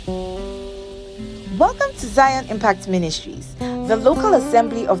Welcome to Zion Impact Ministries, the local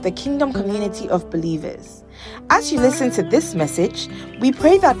assembly of the Kingdom community of believers. As you listen to this message, we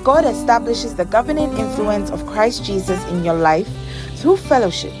pray that God establishes the governing influence of Christ Jesus in your life through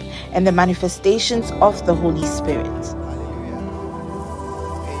fellowship and the manifestations of the Holy Spirit. Amen.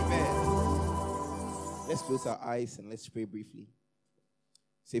 Let's close our eyes and let's pray briefly.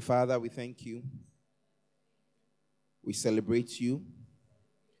 Say, Father, we thank you. We celebrate you.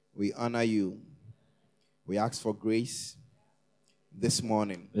 We honor you. We ask for grace this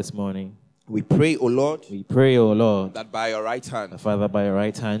morning. We pray, O Lord. That by your right hand. Father, by your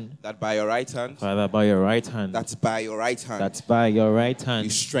right hand. That by your right hand. Father, by your right hand. That's by your right hand. That's by your right hand.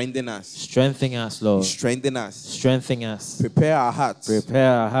 You strengthen us. Strengthen us, Lord. You strengthen us. Strengthen us. Prepare our hearts.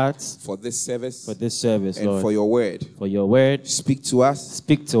 Prepare our hearts for this service. For this service, and Lord. for your word. For your word. Speak to us.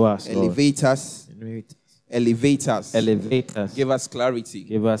 Speak to us, Elevate Lord. us. Elevate us. Elevate us. Give us clarity.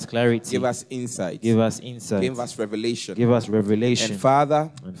 Give us clarity. Give us insight. Give us insight. Give us revelation. Give us revelation.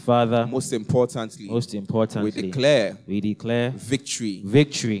 And Father, most importantly, we declare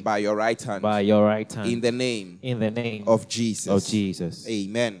victory by your right hand. By your right hand. In the name of Jesus.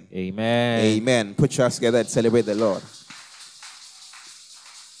 Amen. Amen. Amen. Put your hands together and celebrate the Lord.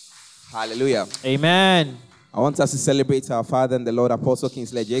 Hallelujah. Amen. I want us to celebrate our Father and the Lord, Apostle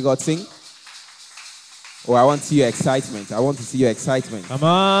Kingsley J. God sing. Oh, I want to see your excitement. I want to see your excitement. Come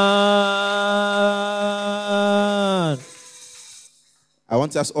on. I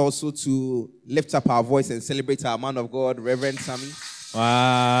want us also to lift up our voice and celebrate our man of God, Reverend Sammy.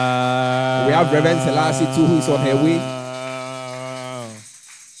 Wow. We have Reverend Selassie too, who is on her way.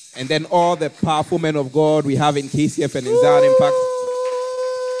 And then all the powerful men of God we have in KCF and in Zion Impact.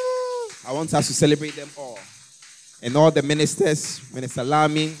 I want us to celebrate them all. And all the ministers, Minister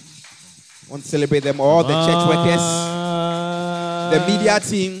Lamy. I want to celebrate them all, the church workers, the media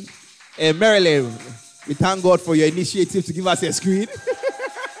team, and Maryland. We thank God for your initiative to give us a screen.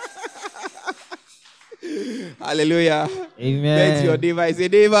 Hallelujah. Amen. Thank your neighbor. I say,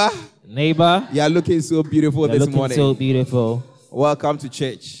 neighbor, you are looking so beautiful this morning. So beautiful. Welcome to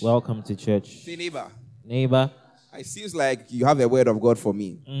church. Welcome to church. Say, neighbor. It seems like you have a word of God for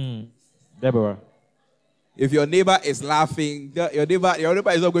me. Deborah. If your neighbor is laughing, your neighbor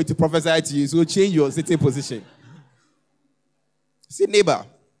is not going to prophesy to you, so change your sitting position. Say, neighbor,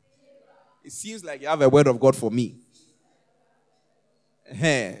 it seems like you have a word of God for me.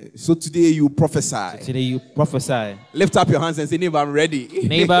 So today you prophesy. Lift up your hands and say, neighbor, I'm ready.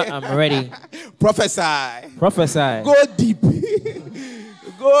 Neighbor, I'm ready. Prophesy. Go deep.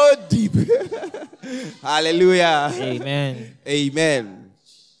 Go deep. Hallelujah. Amen. Amen.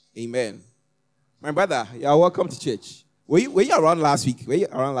 Amen. My brother, you are welcome to church. Were you around last week? Right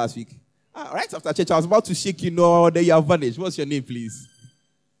after church, I was about to shake you. No, then you have vanished. What's your name, please?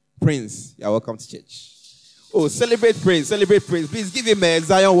 Prince. You are welcome to church. Oh, celebrate Prince. Please give him a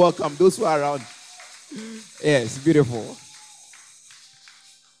Zion welcome. Those who are around. Yes, beautiful.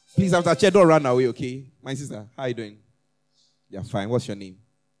 Please, after church, don't run away, okay? My sister, how are you doing? You're fine. What's your name?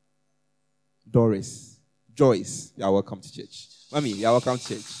 Doris. Joyce. You are welcome to church. Mommy, you are welcome to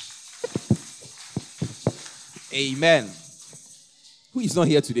church. Amen. Who is not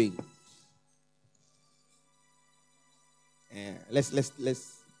here today? Let's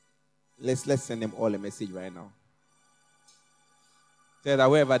send them all a message right now. Tell that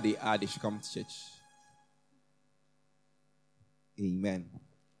wherever they are, they should come to church. Amen.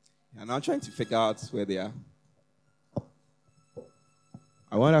 And I'm trying to figure out where they are.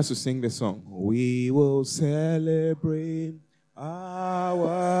 I want us to sing the song. We will celebrate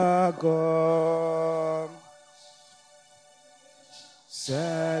our God.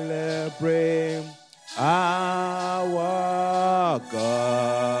 Celebrate our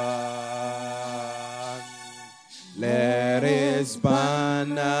God. Let his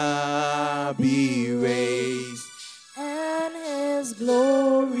banner be raised and his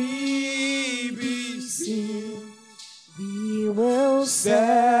glory be seen. We will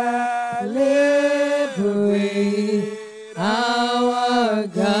celebrate our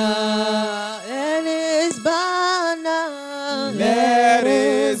God and his banner. Let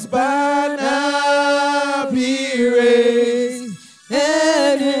his banner be raised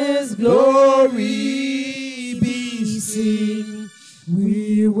and his glory be seen.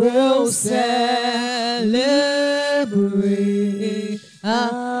 We will celebrate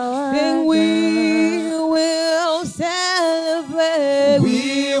our God. We will celebrate.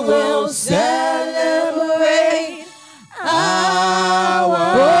 We will celebrate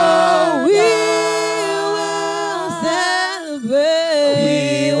our God. We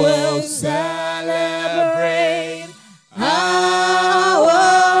will celebrate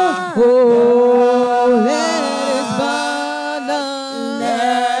our God.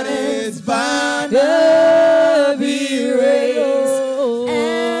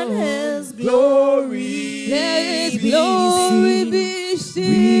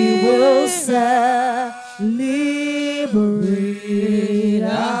 will celebrate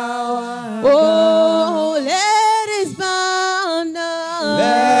our Oh, let His banner,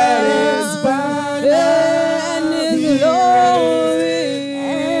 Let His banner and His glory,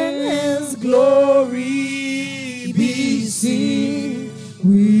 and His glory be seen.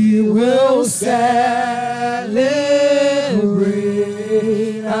 We will celebrate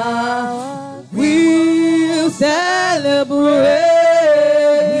our. we'll celebrate.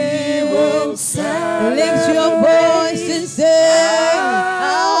 We will celebrate. Lift your voice and say,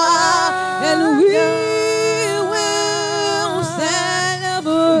 and we will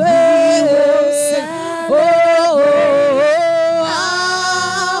celebrate.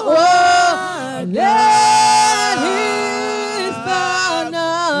 Oh, let His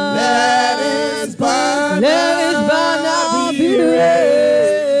banner, Let His banner be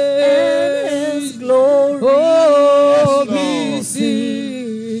raised, and His glory oh, Yes, be Lord.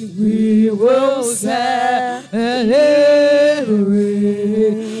 seen. we will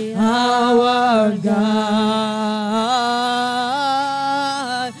celebrate our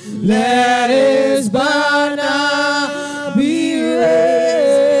God. Let His banner be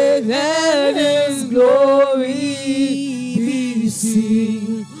raised, let His glory be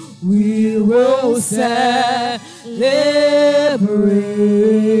seen. We will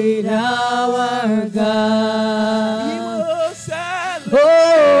celebrate our God.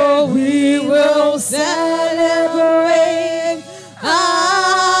 Oh, we will celebrate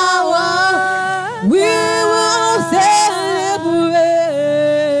our. We will celebrate.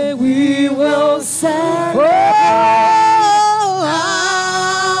 We will celebrate.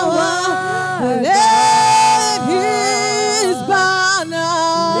 Let His banner.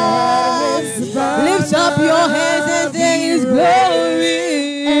 Lift up your hands and say His glory.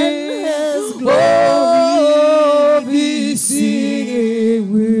 Oh, be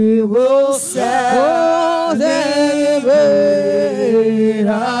seen. We will celebrate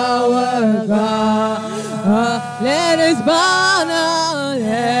our God. Let His banner,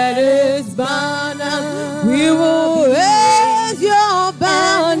 let His banner. We will raise your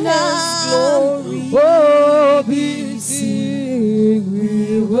banner. Oh, be seen.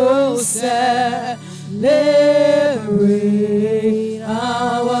 We will celebrate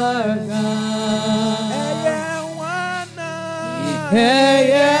our God. Hey,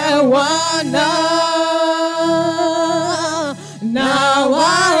 yeah, one now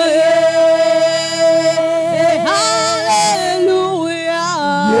I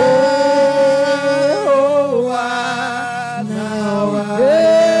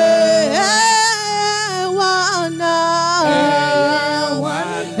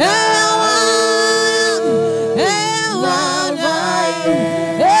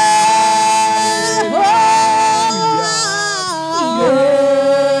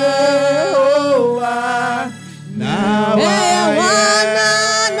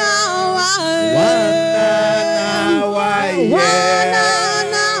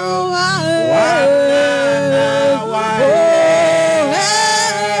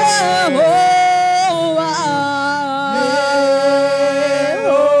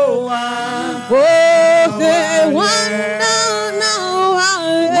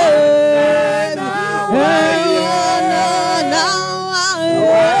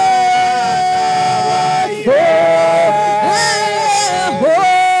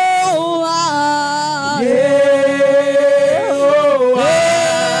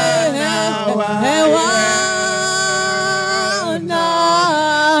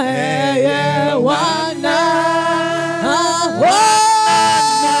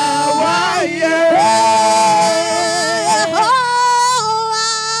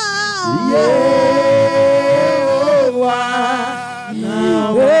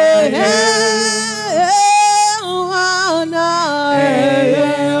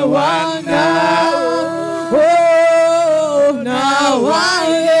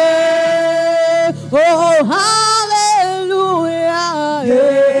hallelujah.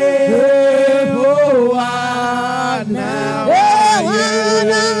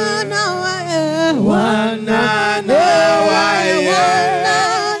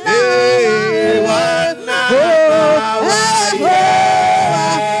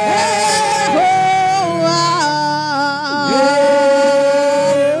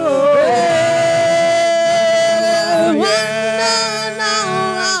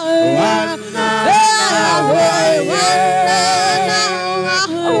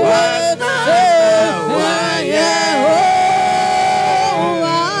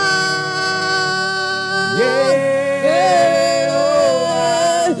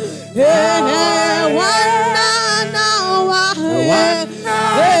 Now I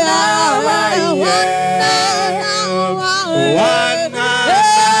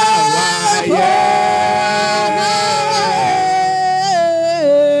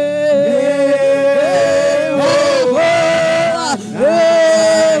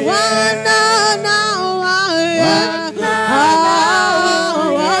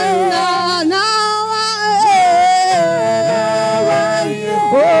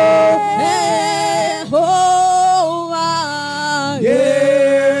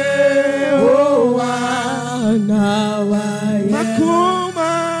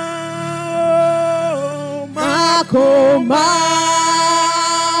Makoma,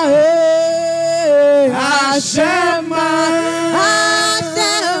 Ashema,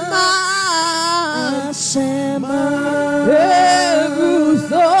 Ashema, Ashema,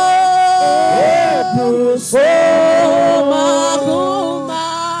 Ebuso, Ebuso, Makoma,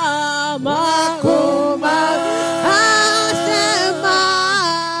 Makoma, Ashema,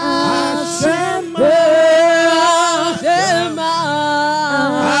 Ashema,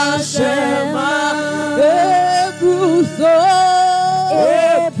 Ashema, Ebuso,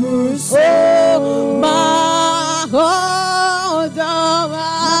 Ebuso, Mahota,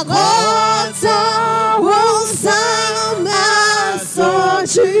 Mahota, Wosama,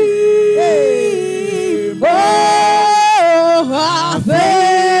 Sochi, oh,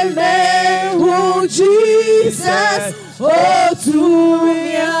 Afele, oh Jesus, oh,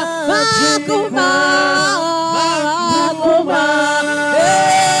 Tumia, Makoma, Makoma,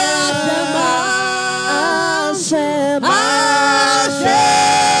 Ashema, Ashema,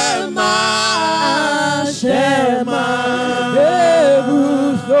 Ashema,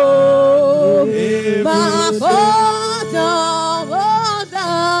 Ebuso, Makota, Makota,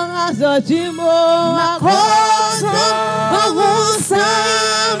 Asachimo, Makota, Mahosa,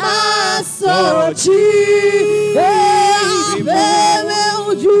 Masochi, Bebe,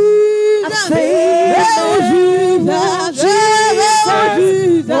 Judas,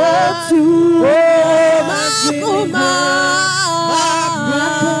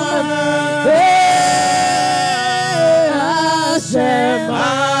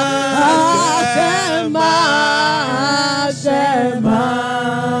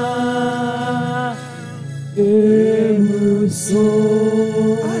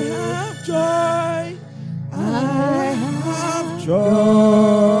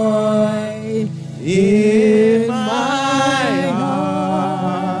 joy in my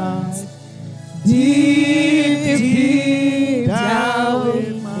heart, deep down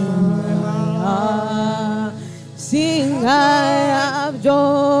in my heart. Sing, I have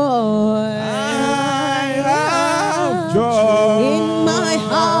joy. I have joy in my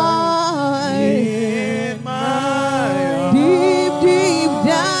heart, in my heart. deep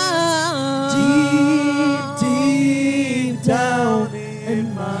down, deep down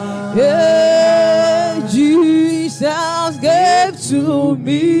in my yeah, Jesus gave to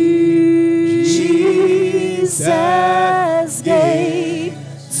me. Jesus gave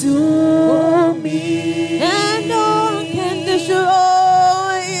to me, And no one can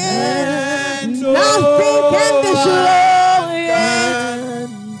destroy it. Nothing can destroy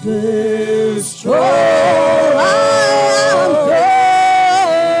it. Oh, I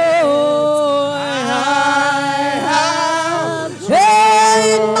am joy. In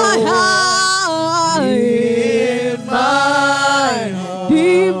my heart, in my heart.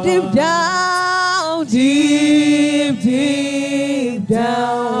 deep down, deep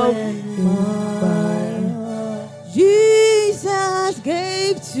down in my heart. Jesus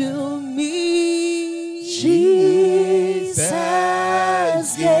gave to me. Jesus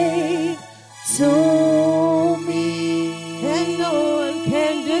gave to me, And no one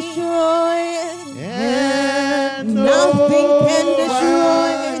can destroy it. and Nothing can destroy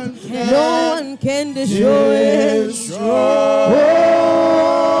it. No one can destroy it.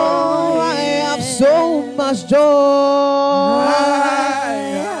 Oh, I have so much joy.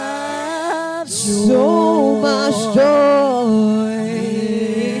 So much joy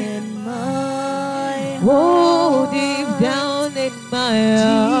in my heart. Oh, deep down in my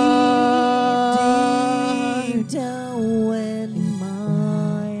heart. Deep down in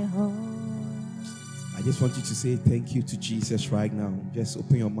my heart. I just want you to say thank you to Jesus right now. Just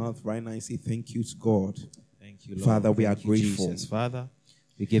open your mouth right now and say thank you to God. Thank you, Lord. Father, we are Thank you, grateful. Jesus. Father,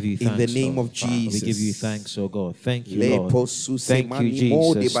 we give you In thanks. the name Lord. of Father, we Jesus. give you thanks, oh God. Thank you, Le Lord. posu Thank you, semani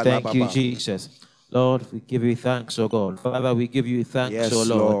mo de Jesus. Thank you, balababa. Jesus. Lord, we give you thanks, oh God. Father, we give you thanks, Yes, oh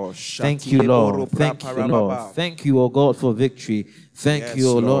Lord. Lord. Thank you, Shatile boro Lord. Thank you, praparababa. Lord. Thank you, oh God, for victory. Thank Yes, you,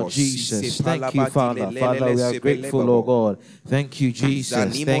 oh Lord Lord. Jesus. Sise Thank you, palabati Father. lelele Father, we are grateful, oh sebelebabo. God. Thank you, Jesus.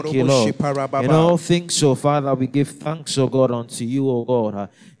 Zanimo Thank you, robo Lord. shiparababa. In all things, oh Father, we give thanks, oh God, unto you, oh God.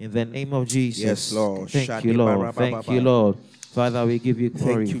 In the name of Jesus. Yes, Lord. Thank Shadi you, Lord. barababa. Thank you, Lord. Father, we give you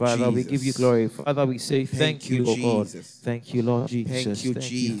glory. you, Father, we give you Jesus. glory. Father, we say thank you, oh God. Jesus. Thank you, Lord Jesus. Thank you,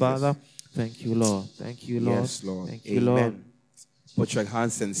 Jesus. Father. Thank you, Lord. Thank you, Lord. Yes, Lord. Thank you, Lord. Amen. Put your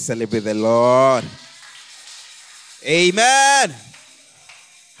hands and celebrate the Lord. Amen.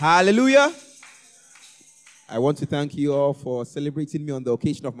 Hallelujah. I want to thank you all for celebrating me on the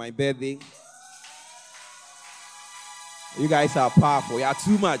occasion of my birthday. You guys are powerful. You are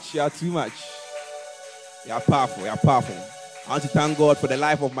too much. You are too much. You are powerful. You are powerful. I want to thank God for the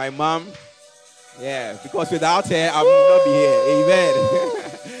life of my mom. Yeah, because without her, I would not be here. Amen.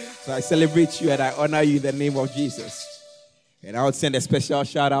 So I celebrate you and I honor you in the name of Jesus. And I would send a special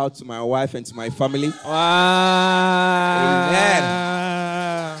shout out to my wife and to my family. Wow.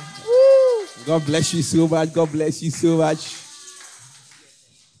 Amen. God bless you so much. God bless you so much.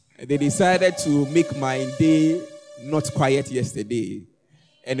 And they decided to make my day not quiet yesterday.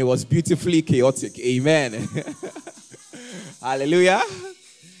 And it was beautifully chaotic. Amen. Hallelujah.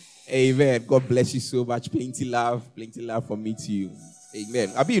 Amen. God bless you so much. Plenty love from me to you.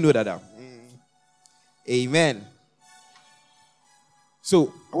 Amen. I bet you know that now. Amen.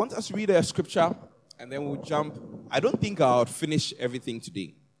 So, I want us to read a scripture and then we'll jump. I don't think I'll finish everything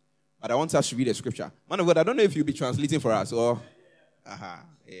today, but I want us to read a scripture. Man of God, I don't know if you'll be translating for us or.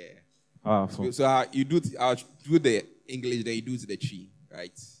 Yeah. Powerful. So, I'll do the English, then you do the tree,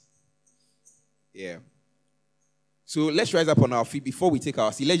 right? Yeah. So, let's rise up on our feet before we take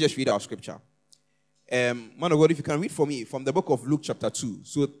our seat. Let's just read our scripture. Man of God, if you can read for me from the book of Luke chapter 2.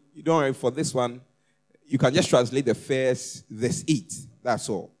 So, you don't worry for this one. You can just translate the first verse 8. That's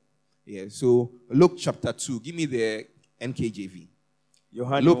all. Yeah. So Luke chapter 2. Give me the NKJV.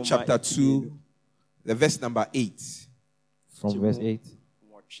 Luke chapter 2, the verse number 8. From verse 8.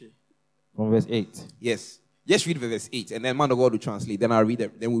 From verse 8. Yes. Just read verse 8, and then man of God will translate. Then I'll read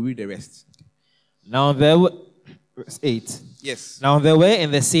it. Then we'll read the rest. Now there were verse 8. Yes. Now there were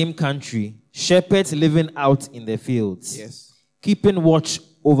in the same country shepherds living out in the fields. Yes. Keeping watch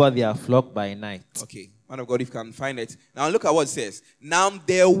over their flock by night. Okay. Man of God, if you can find it. Now look at what it says. Now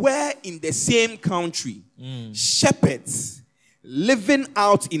there were in the same country shepherds living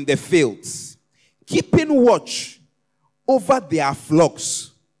out in the fields, keeping watch over their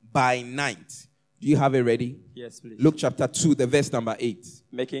flocks by night. Do you have it ready? Yes, please. Luke chapter 2, the verse number 8.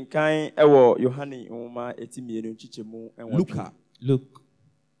 Making kind ewo Yohani uma etimienu chichemu and Lucas.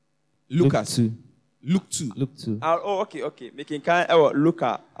 2. Luke 2. Luke 2. Okay. Making kind ewo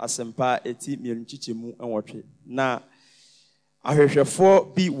Luka asempa etimienu chichemu and watch. Na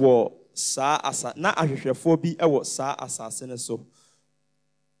ahwehwefo bi wo saa asa na ahwehwefo bi ewo saa asase ne so.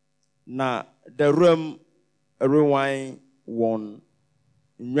 Na the room rewind one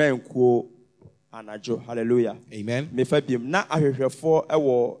nwankuo anajo. Hallelujah. Amen. Me fabiem na ahwehwefo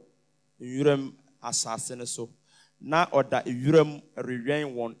ewo nwuram asase ne so. Na oda nwuram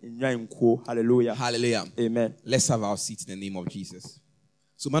rewind one nwankuo. Hallelujah. Hallelujah. Amen. Let's have our seats in the name of Jesus.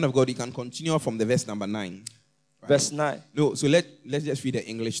 So, man of God, you can continue from the verse number 9. Right? Verse 9. No, so let's just read the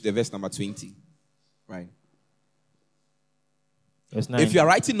English, the verse number 20. Right. Verse 9. If you are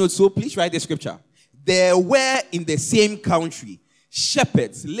writing notes, so please write the scripture. There were in the same country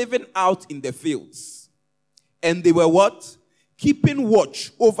shepherds living out in the fields. And they were what? Keeping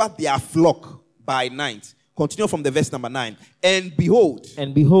watch over their flock by night. Continue from the verse number 9. And behold,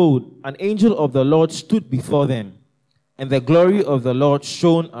 an angel of the Lord stood before them, and the glory of the Lord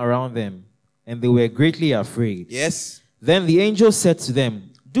shone around them, and they were greatly afraid. yes, Then the angel said to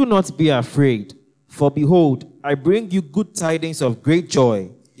them, do not be afraid, for behold, I bring you good tidings of great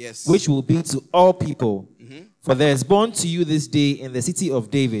joy, yes, which will be to all people. For there is born to you this day in the city of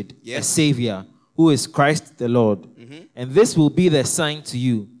David a Yes. Savior, who is Christ the Lord. And this will be the sign to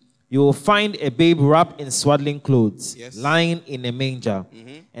you. You will find a babe wrapped in swaddling clothes, Yes. lying in a manger.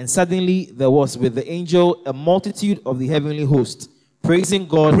 And suddenly there was with the angel a multitude of the heavenly host, praising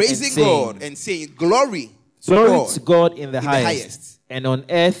God and saying, glory Glory to God in the in the highest, highest. and on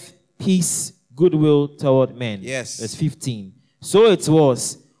earth peace, goodwill toward men. Yes. Verse 15. So it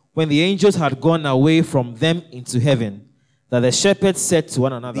was, when the angels had gone away from them into heaven, that the shepherds said to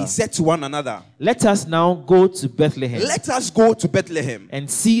one another, They said to one another, let us now go to Bethlehem let us go to Bethlehem and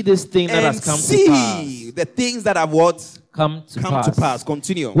see this thing that and has come to pass. see the things that have what? Come to to pass.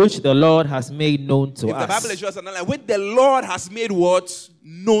 Continue. Which the Lord has made known to If us. the Bible is just another, which the Lord has made what?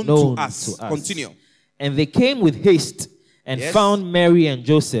 Known to us. Continue. And they came with haste and Yes. found Mary and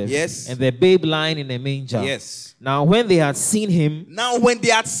Joseph Yes. and the babe lying in a manger. Yes. Now when they had seen him, Now, when they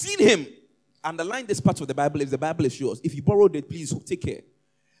had seen him, underline this part of the Bible if the Bible is yours. If you borrowed it, please take care.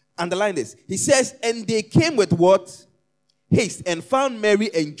 Underline this. He says, and they came with what? Haste, and found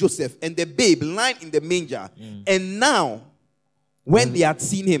Mary and Joseph and the babe lying in the manger. And now, when they had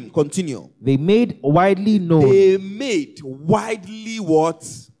seen him, continue. they made widely known. They made widely what?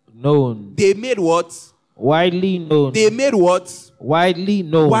 known. They made what? Widely known. They made what? widely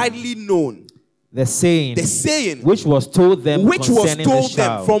known. Widely known. The saying. The saying which was told them which was concerning told this them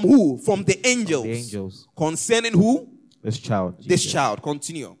child. from who? From the angels. The angels. Concerning who? This child. This Jesus. child.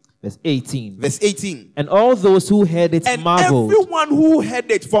 Continue. Verse 18. Verse 18. And all those who heard it And marveled. everyone who heard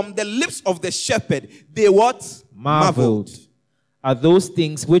it from the lips of the shepherd, they what? Marveled are those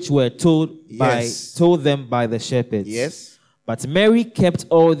things which were told them by the shepherds. Yes. But Mary kept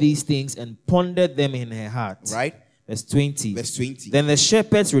all these things and pondered them in her heart. Right. Verse 20. Verse 20. Then the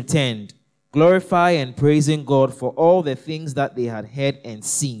shepherds returned, glorifying and praising God for all the things that they had heard and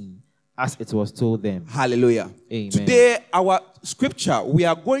seen, as it was told them. Hallelujah. Amen. Today, our scripture, we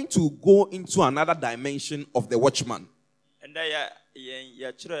are going to go into another dimension of the watchman. And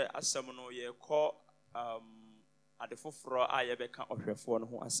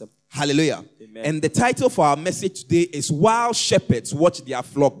Hallelujah. Amen. And the title for our message today is While Shepherds Watch Their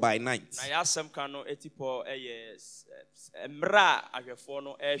Flock by Night.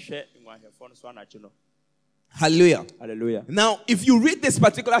 Hallelujah. Hallelujah. Now, if you read this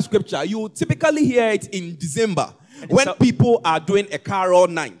particular scripture, you will typically hear it in December when people are doing a carol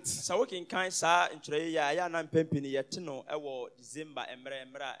night.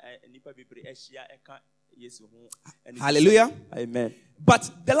 Hallelujah. Amen.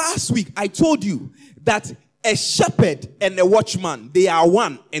 But the last week, I told you that a shepherd and a watchman, they are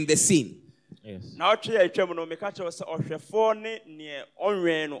one and the same. Yes.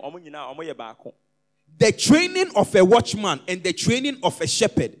 The training of a watchman and the training of a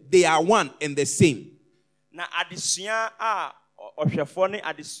shepherd, they are one and the same.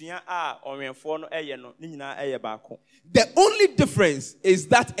 The only difference is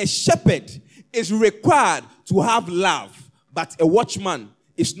that a shepherd is required to have love, but a watchman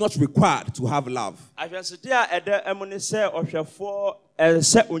is not required to have love.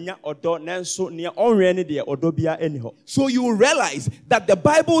 So you will realize that the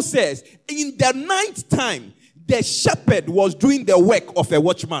Bible says in the night time, the shepherd was doing the work of a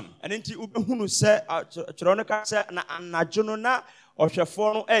watchman.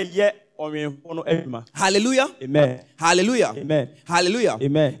 Hallelujah. Amen. Hallelujah. Amen. Hallelujah.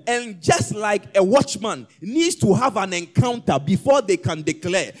 Amen. And just like a watchman needs to have an encounter before they can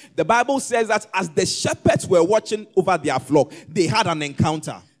declare, the Bible says that as the shepherds were watching over their flock, they had an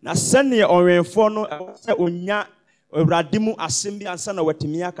encounter.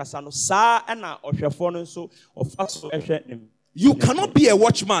 You cannot be a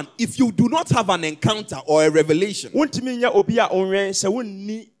watchman if you do not have an encounter or a revelation. And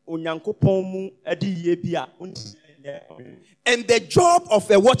the job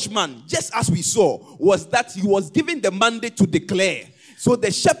of a watchman, just as we saw, was that he was given the mandate to declare. So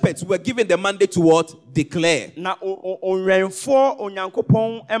the shepherds were given the mandate to what? Declare.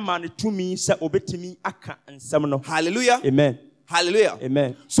 Hallelujah. Amen. Hallelujah.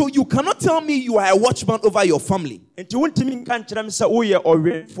 Amen. So you cannot tell me you are a watchman over your family if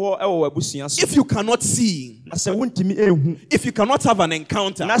you cannot see, if you cannot have an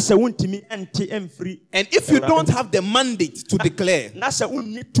encounter, and if you don't have the mandate to declare.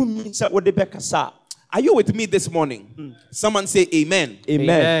 Are you with me this morning? Someone say amen.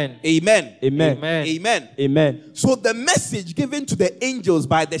 Amen. Amen. Amen. Amen. Amen. Amen. So the message given to the angels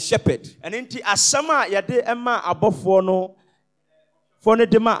by the shepherd,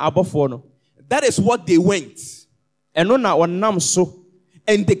 that is what they went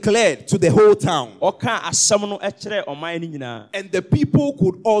and declared to the whole town. And the people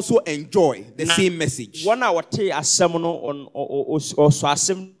could also enjoy the same message.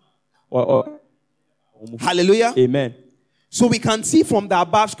 Hallelujah. Amen. So we can see from the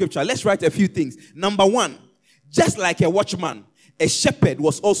above scripture, let's write a few things. Number one, just like a watchman, a shepherd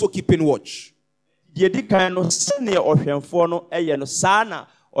was also keeping watch. Number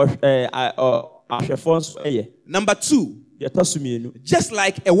two, just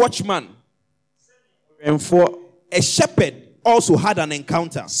like a watchman, a shepherd also had an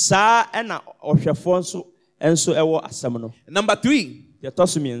encounter. Number three,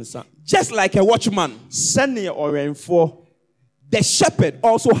 just like a watchman, the shepherd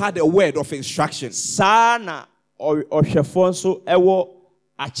also had a word of instruction.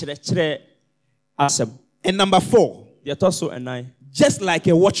 And number four, just like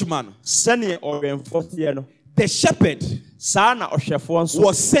a watchman, the shepherd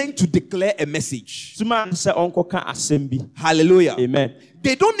was sent to declare a message. Hallelujah. Amen.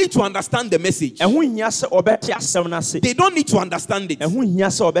 They don't need to understand the message. They don't need to understand it.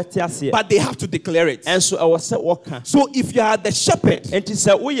 But they have to declare it. So if you are the shepherd or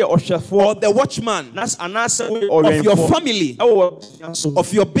the watchman of your family,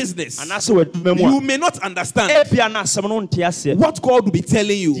 of your business, you may not understand what God will be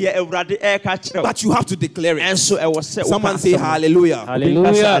telling you, but you have to declare it. Someone say hallelujah.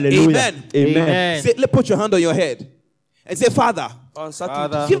 Hallelujah. Amen. Amen. Say, put your hand on your head. And say, Father,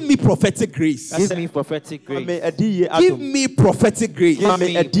 Father, give me prophetic grace. give me prophetic grace. Give me prophetic grace. Give me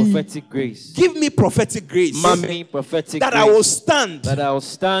prophetic grace. Give me prophetic grace. Give me prophetic That grace. I will stand That I will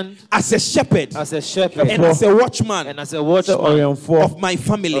stand as a shepherd as a shepherd and as a watchman and as a watchman of my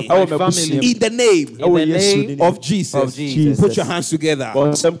family. of my family. In the name In the name of Jesus. of Jesus. Put your hands together.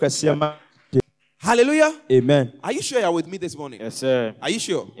 Hallelujah. Amen. Are you sure you're with me this morning? Yes, sir. Are you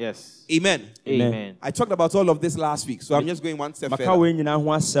sure? Yes. Amen. Amen. I talked about all of this last week, so I'm just going one step further.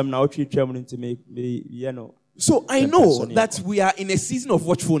 So I know that we are in a season of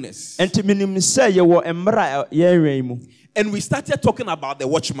watchfulness. And we started talking about the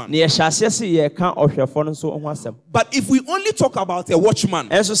watchman. But if we only talk about a watchman,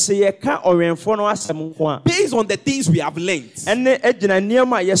 based on the things we have learned,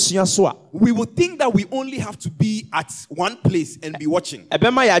 we would think that we only have to be at one place and be watching.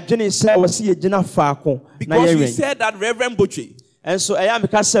 Because we said that Reverend Botchway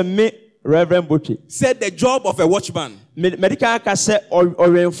said the job of a watchman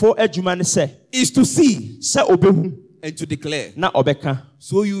is to see and to declare.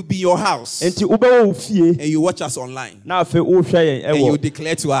 So you be your house and you watch us online and you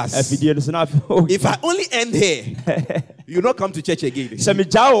declare to us. If I only end here, you not come to church again.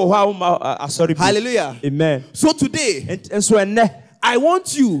 Hallelujah. Amen. So today, I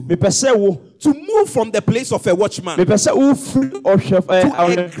want you to move from the place of a watchman to a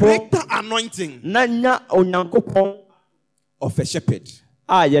greater anointing of a shepherd.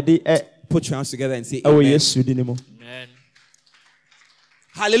 Put your hands together and say amen. Amen.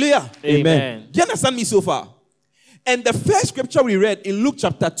 Hallelujah. Amen. Do you understand me so far? And the first scripture we read in Luke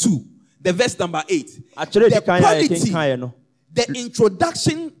chapter 2, the verse number 8, the quality, the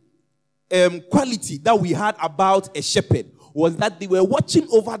introduction quality that we had about a shepherd was that they were watching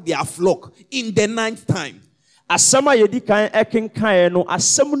over their flock in the ninth time. Asama yedi kan ekenkan no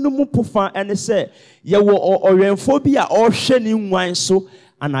asam no mu pofa ene se ye wo owenfo bi a ohwe ni nwan so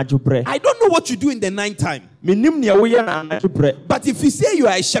anajobre. I don't know what you do in the ninth time. But if you say you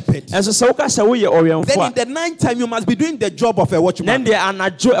are a shepherd, then in the ninth time you must be doing the job of a watchman. You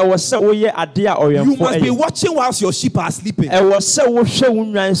must be watching whilst your sheep are sleeping. And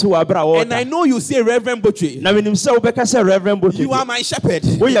I know you say, Reverend Botchway, you are my shepherd.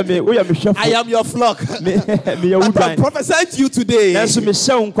 I am your flock. But I prophesy to you today,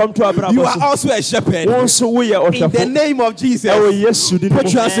 you are also a shepherd. In the name of Jesus,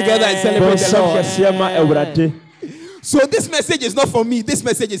 put your hands together and celebrate the Lord. So this message is not for me. This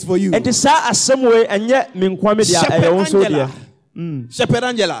message is for you. Shepherd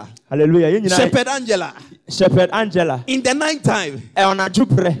Angela. Hallelujah. Shepherd Angela. Shepherd Angela. In the night time,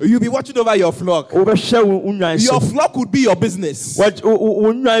 you'll be watching over your flock. Your flock would be your business.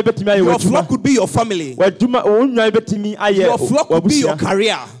 Your flock would be your family. Your flock would be your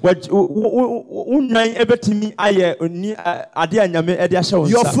career.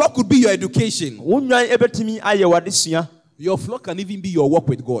 Your flock could be your education. Your flock can even be your walk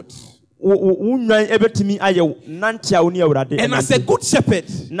with God. And as a good shepherd,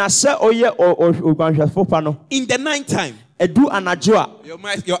 in the night time,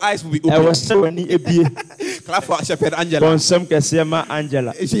 your eyes will be open. Clap for Shepherd Angela.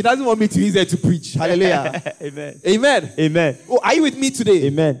 She doesn't want me to use her to preach. Hallelujah. Amen. Amen. Amen. Oh, are you with me today?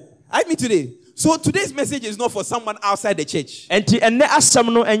 Amen. Are you with me today? So today's message is not for someone outside the church. If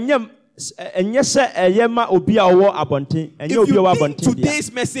you think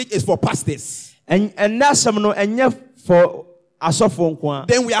today's message is for pastors, then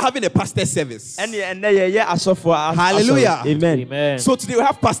we are having a pastor service. Hallelujah. Amen. Amen. So today we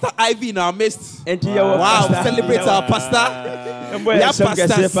have Pastor Ivy in our midst. Wow, celebrate our pastor. We have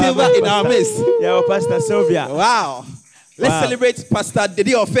Pastor Silva in our midst. Pastor Sylvia. Wow. Let's celebrate Pastor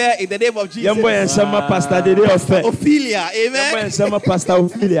Dede Offer in the name of Jesus. Pastor Dede Offer. Ophelia. Amen. Pastor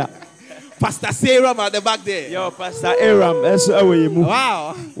Ophelia. Pastor Sarah at the back there. Pastor Aram.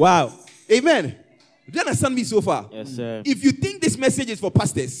 Wow. Wow. Amen. Do you understand me so far? Yes, sir. If you think this message is for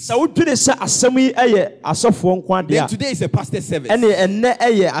pastors, then today is a pastor service.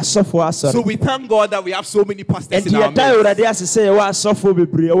 So we thank God that we have so many pastors in our midst.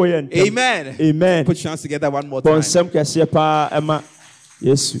 Amen. Amen. Put your hands together one more time.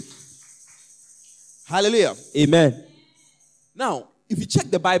 Hallelujah. Amen. Now, if you check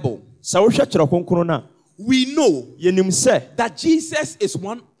the Bible, we know that Jesus is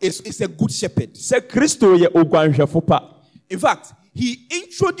a good shepherd. In fact, he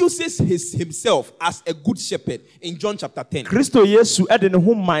introduces himself as a good shepherd in John chapter 10.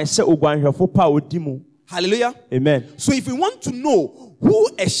 Hallelujah. Amen. So if we want to know who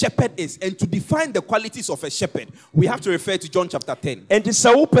a shepherd is and to define the qualities of a shepherd, we have to refer to John chapter 10. And the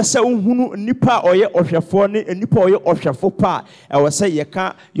saw person who nipa oye oshafo ni nipa oye oshafo pa I was say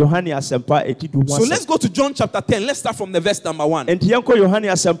yeka Yohane asempa etidu. So let's go to John chapter 10. Let's start from the verse number 1. And yanko Yohane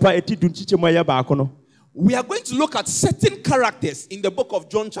asempa etidu nchichemu ya baako no. We are going to look at certain characters in the book of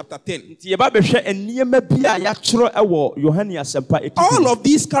John chapter 10. All of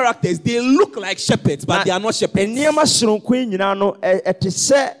these characters, they look like shepherds, but they are not shepherds. And in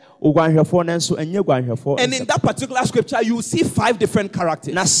that particular scripture, you see 5 different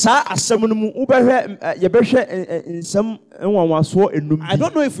characters. I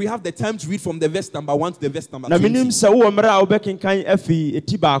don't know if we have the time to read from the verse number 1 to the verse number 20.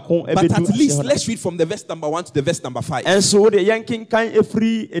 But at least let's read from the verse number 1 to the verse number 5.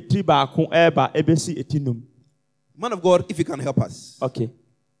 Man of God, if you can help us. Okay.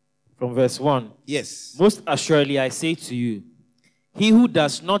 From verse 1. Yes. Most assuredly I say to you, he who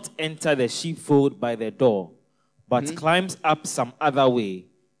does not enter the sheepfold by the door, but climbs up some other way,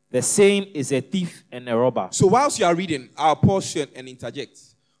 the same is a thief and a robber. So whilst you are reading, I'll pause and interject.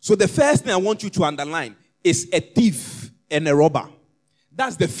 So the first thing I want you to underline is a thief and a robber.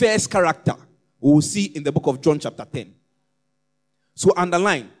 That's the first character we will see in the book of John chapter 10. So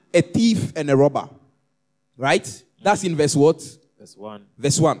underline, a thief and a robber. Right? That's in verse what? Verse 1.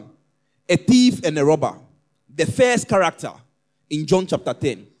 Verse 1. A thief and a robber. The first character in John chapter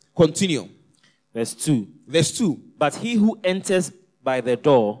 10. Continue. Verse 2. Verse 2. But he who enters by the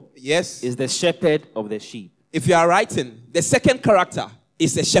door, yes, is the shepherd of the sheep. If you are writing, the second character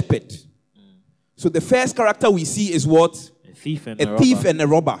is a shepherd. So the first character we see is what? A thief and a thief and a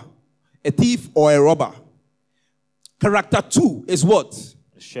robber. A thief or a robber. Character 2 is what?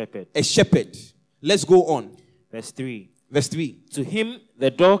 A shepherd. A shepherd. Let's go on. Verse 3. Verse 3. To him the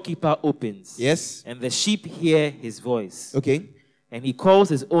doorkeeper opens. Yes. And the sheep hear his voice. Okay. And he calls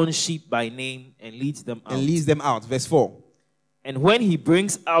his own sheep by name and leads them out. Verse 4. And when he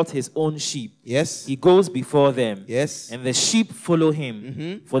brings out his own sheep, yes, he goes before them. Yes. And the sheep follow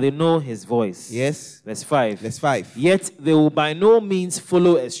him, for they know his voice. Yes. Verse 5. Verse 5. Yet they will by no means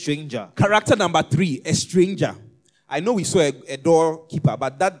follow a stranger. Character number 3, a stranger. I know we saw a doorkeeper,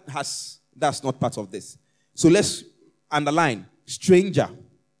 but that's not part of this. So let's underline stranger.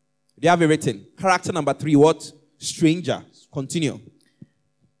 They have it written. Character number 3, what? Stranger. Continue.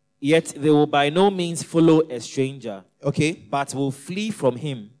 Yet they will by no means follow a stranger. Okay. But will flee from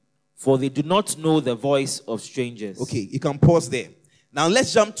him, for they do not know the voice of strangers. Okay, you can pause there. Now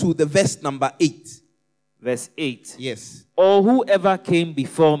let's jump to the verse number 8. Verse 8. Yes. Or whoever came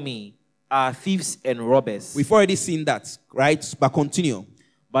before me are thieves and robbers. We've already seen that, right? But continue.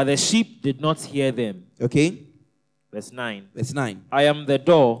 But the sheep did not hear them. Okay. Verse 9. Verse 9. I am the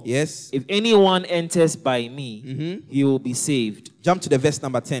door. Yes. If anyone enters by me, he will be saved. Jump to the verse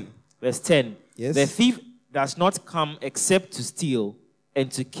number 10. Verse 10. Yes. The thief does not come except to steal and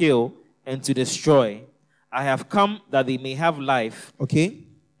to kill and to destroy. I have come that they may have life. Okay.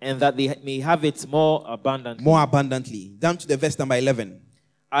 And that they may have it more abundantly. More abundantly. Down to the verse number 11.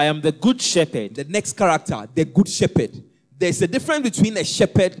 I am the good shepherd. The next character, the good shepherd. There's a difference between a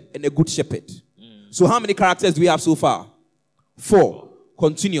shepherd and a good shepherd. So how many characters do we have so far? 4.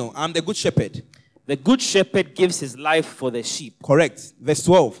 Continue. I'm the good shepherd. The good shepherd gives his life for the sheep. Correct. Verse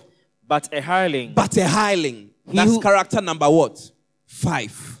 12. But a hireling. But a hireling. That's character number what?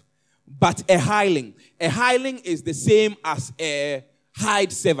 5. But a hireling. A hireling is the same as a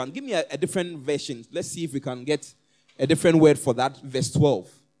hired servant. Give me a different version. Let's see if we can get a different word for that. Verse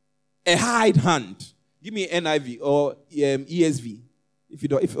 12. A hired hand. Give me NIV or ESV. If you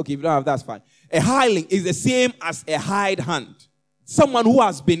don't have, that's fine. A hireling is the same as a hired hand. Someone who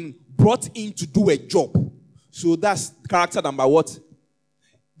has been brought in to do a job. So that's character number what?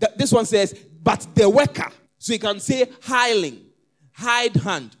 This one says, but the worker. So you can say hireling, hired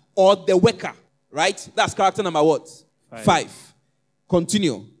hand, or the worker. Right? That's character number what? 5.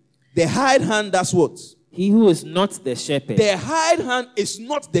 Continue. The hired hand, that's what? He who is not the shepherd. The hired hand is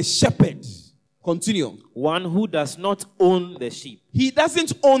not the shepherd. Continue. One who does not own the sheep. He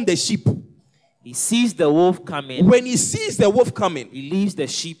doesn't own the sheep. He sees the wolf coming. When he sees the wolf coming, he leaves the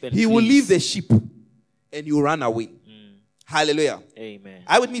sheep and he will leave the sheep and he will run away. Hallelujah. Amen.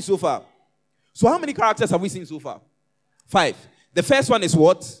 Are you with me so far? So how many characters have we seen so far? 5. The first one is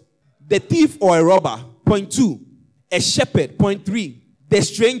what? The thief or a robber. Point 2. A shepherd. Point 3. The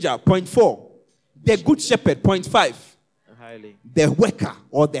stranger. Point 4. The good shepherd. Point 5. The worker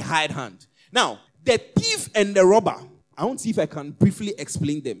or the hired hand. Now, the thief and the robber. I want to see if I can briefly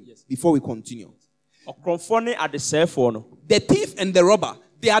explain them before we continue. The thief and the robber,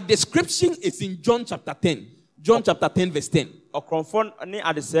 Their description is in John chapter 10. John chapter 10 verse 10.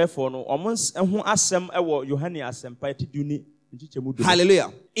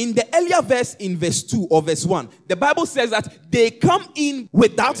 Hallelujah. In the earlier verse, in verse 2 or verse 1, the Bible says that they come in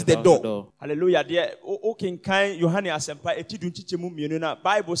without the door. Hallelujah.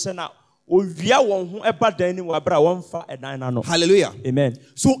 Hallelujah. Amen.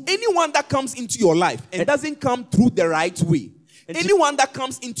 So anyone that comes into your life and doesn't come through the right way, anyone that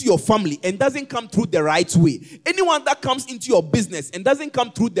comes into your family and doesn't come through the right way, anyone that comes into your business and doesn't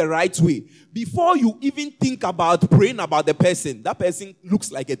come through the right way, before you even think about praying about the person, that person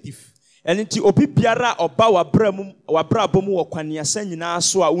looks like a thief. I want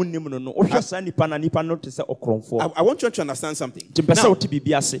you to understand something. Now,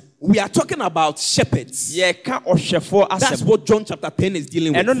 we are talking about shepherds. That's what John chapter 10 is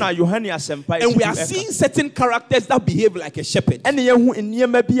dealing with. And we are seeing certain characters that behave like a shepherd. So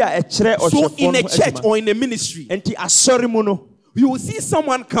in a church or in a ministry, you will see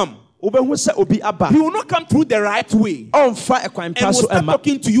someone come. He will not come through the right way and will start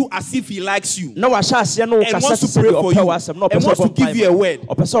talking to you as if he likes you and wants to pray for you and wants to give you a word and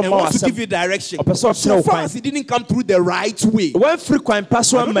wants to give you direction. So far as he didn't come through the right way, I don't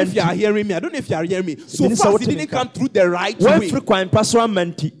know if you are hearing me. So far as he didn't come through the right way,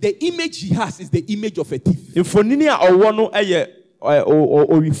 the image he has is the image of a thief.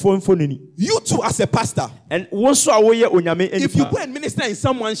 You too as a pastor, and if you go and minister in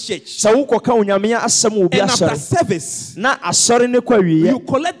someone's church and after service you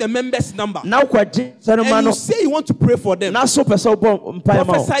collect the members' number and you say you want to pray for them,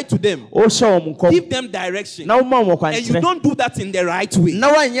 prophesy to them, give them direction, and you don't do that in the right way,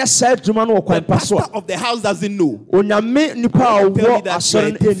 the pastor of the house doesn't know. Tell me that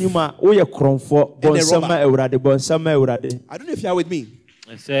I don't know if you are with me.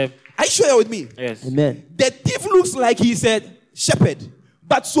 Yes, are you sure you're with me? Yes. Amen. The thief looks like he's a shepherd,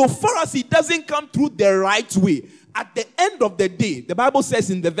 but so far as he doesn't come through the right way, at the end of the day, the Bible says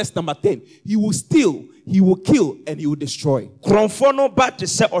in the verse number 10, he will steal, he will kill, and he will destroy. If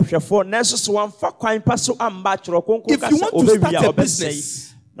you want to start a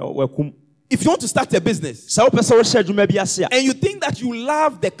business, if you want to start a business and you think that you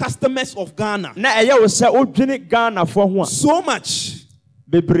love the customers of Ghana so much,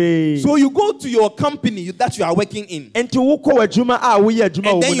 so you go to your company that you are working in and then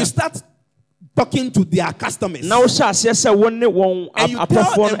you start talking to their customers and you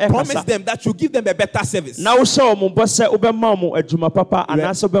tell and promise them that you give them a better service. You are a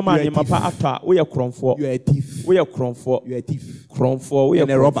thief. You are a thief.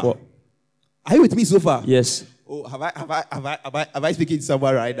 And a robber. Are you with me so far? Yes. Oh, have I speaking to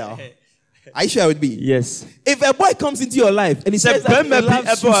someone right now? Are you sure with me? Yes. If a boy comes into your life and he says that he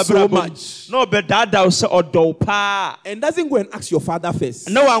loves you so much and doesn't go and ask your father first,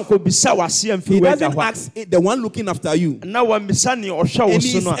 he doesn't ask the one looking after you, and he's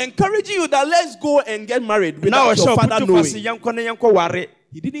encouraging you that let's go and get married without your father knowing, he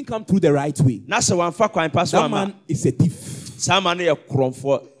didn't come through the right way. That man is a thief. That man is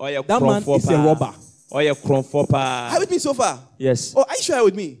a robber. Are you with me so far? Yes. Oh, are you sure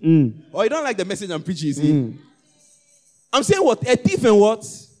with me? Or you don't like the message I'm preaching, you see? I'm saying what? A thief and what?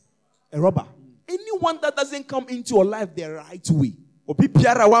 A robber. Anyone that doesn't come into your life the right way.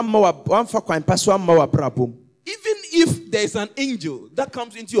 Even if there's an angel that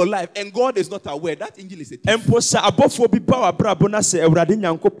comes into your life and God is not aware, that angel is a thief. Because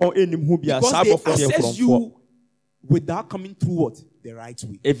they access you without coming through what? The right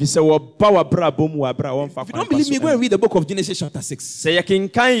way. If you don't believe me, go and read the book of Genesis chapter 6. There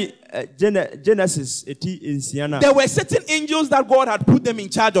were certain angels that God had put them in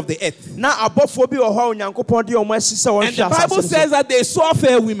charge of the earth. And the Bible says that they saw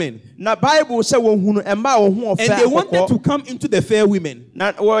fair women. And they wanted to come into the fair women.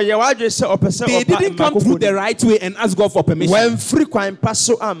 They didn't come through the right way and ask God for permission. And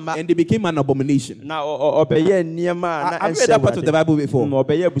they became an abomination. I've read that part of the Bible before.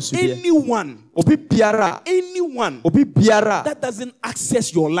 Anyone that doesn't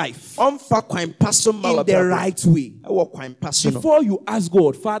access your life in the right way, before you ask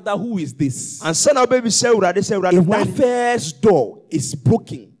God, Father, who is this? If that first door is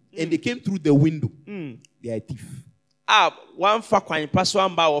broken and they came through the window, they are a thief.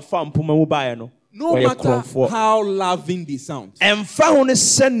 No matter how loving they sound, no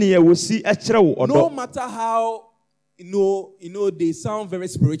matter how they sound very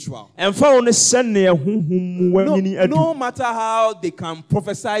spiritual. No matter how they can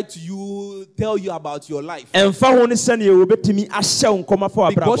prophesy to you, tell you about your life. Because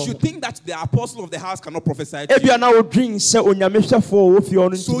you think that the apostle of the house cannot prophesy to you. So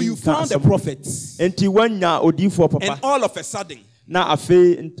you found the prophets. And all of a sudden,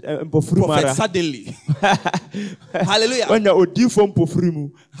 prophet suddenly. Hallelujah.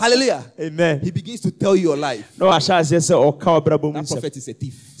 Hallelujah. Amen. He begins to tell you your life. That prophet is a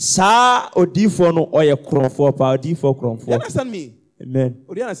thief. You understand me? Amen.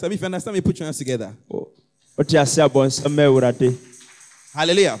 Do you understand me? If you understand me, put your hands together.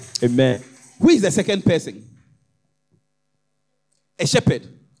 Hallelujah. Amen. Who is the second person? A shepherd.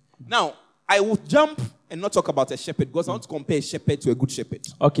 Now, I will jump and not talk about a shepherd because I want to compare a shepherd to a good shepherd.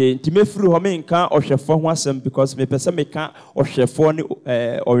 Okay, because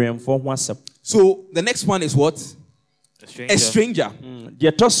So the next one is what? A stranger.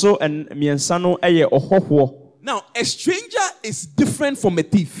 Now, a stranger is different from a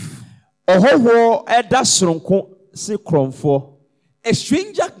thief. A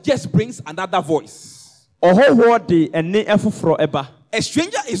stranger just brings another voice. A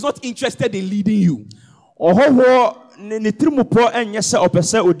stranger is not interested in leading you. A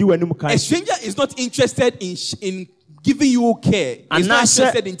stranger is not interested in giving you care. He's not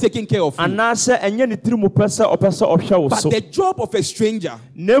interested in taking care of you. But the job of a stranger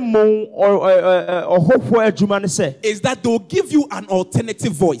is that they'll give you an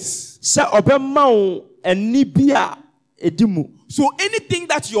alternative voice. So anything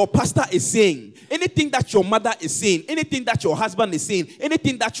that your pastor is saying, anything that your mother is saying, anything that your husband is saying,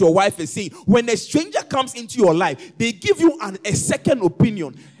 anything that your wife is saying, when a stranger comes into your life, they give you a second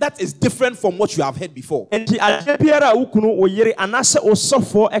opinion that is different from what you have heard before.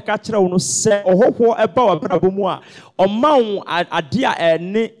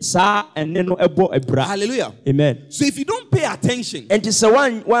 Hallelujah. Amen. So if you don't pay attention, the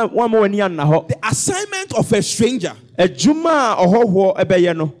assignment of a stranger is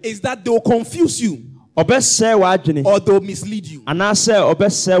that they will confuse you or they will mislead you.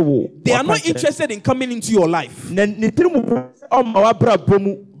 They are not interested in coming into your life.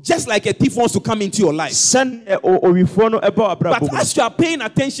 Just like a thief wants to come into your life. But as you are paying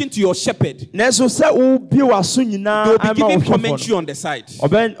attention to your shepherd, they will be giving commentary on the side.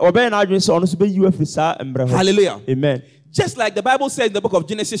 Hallelujah. Amen. Just like the Bible says in the book of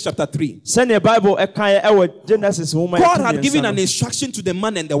Genesis chapter 3. God had given an instruction to the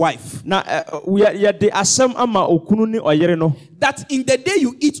man and the wife. That in the day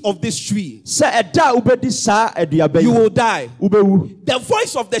you eat of this tree, you will die. The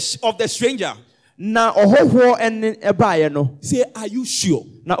voice of the stranger say, are you sure?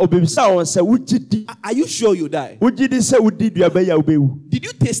 Are you sure you die? Did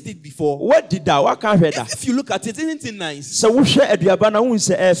you taste it before? If you look at it, isn't it nice? So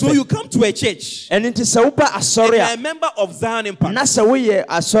you come to a church and you're a member of Zion Impact, and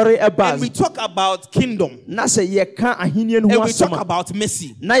we talk about kingdom, and we talk about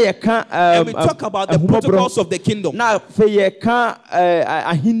mercy, and we talk about the protocols of the kingdom,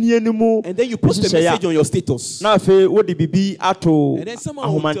 and then you post a message on your status, and then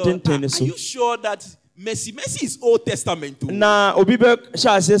someone will tell, are you sure that mercy is Old Testament too? And a man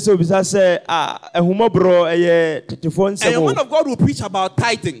of God will preach about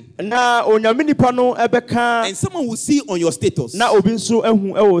tithing, and someone will see on your status, and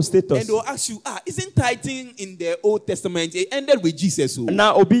they'll ask you, isn't tithing in the Old Testament? It ended with Jesus. And then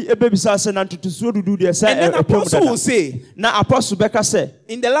apostle will say,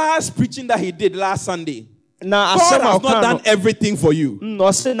 in the last preaching that he did last Sunday, God has not done everything for you.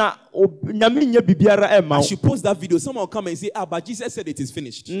 As you post that video, someone will come and say, but Jesus said it is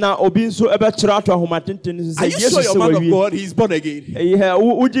finished. Are you sure your man of God is born again?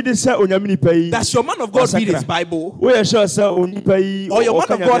 Does your man of God read his Bible? Or your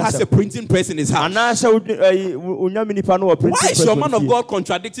man of God has a printing press in his house? Why is your man of God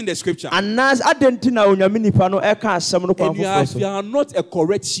contradicting the scripture? And if you are not a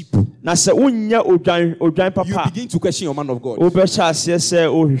correct sheep, you begin to question your man of God.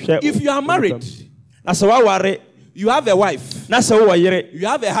 If you are married, you have a wife, you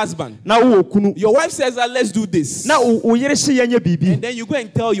have a husband, your wife says that let's do this, and then you go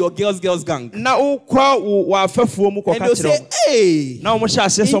and tell your girls gang, and they'll say, hey, in this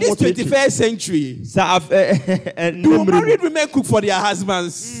 21st century, do married women cook for their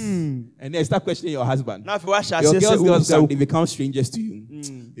husbands? And they start questioning your husband. Your girls gang, they become strangers to you.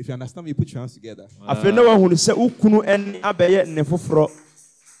 If you understand me, put your hands together.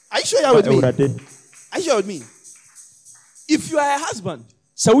 Are you sure you're with me? Are you sure with me? If you are a husband,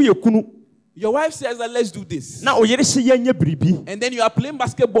 sɛ woyɛ kunu your wife says that let's do this, na oyere sɛ yɛnyɛ biribi and then you are playing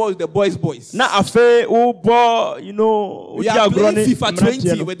basketball with the boys. na afei wobɔ You are playing FIFA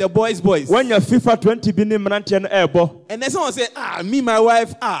 20 with the boys. wanya FIFA 20 bi ne mmeranteɛ no ɛɛbɔ And then someone say, me, my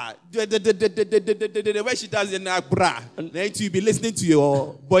wife, the way she does it, then you be listening to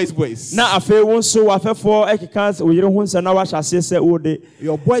your boys. na afei wo nso wafɛfoɔ ɛkeka oyere ho nsɛ na wahyɛ aseɛ sɛ wode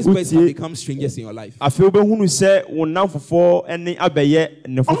Your boys have become strangers in your life. afei wobɛhunu sɛ wo nam fofoɔ ne abɛyɛ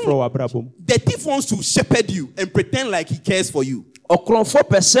ne foforɔ wɔ abrabɔ mu The thief wants to shepherd you and pretend like he cares for you. ɔkorɔmfoɔ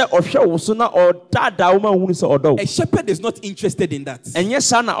pɛ sɛ ɔhwɛ wo so na ɔdaadaa wo ma wohunu sɛ ɔdɔ wo A shepherd is not interested in that. ɛnyɛ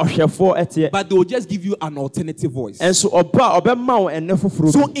saa na ɔhwɛfoɔ ɛteɛ But they will just give you an alternative voice. ɛnso ɔba a ɔbɛma wo ɛnɛ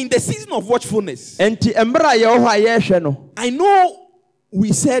foforɔ So in the season of watchfulness, enti mmerɛ a yɛwɔ hɔ a yɛrehwɛ no I know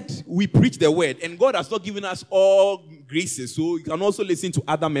we said we preach the word, and God has not given us all graces, so you can also listen to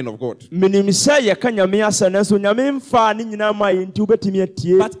other men of God. menim sɛ yɛka nyame asɛ nanso nyame mfaa ne nyinaa ma yɛ nti wobɛtumi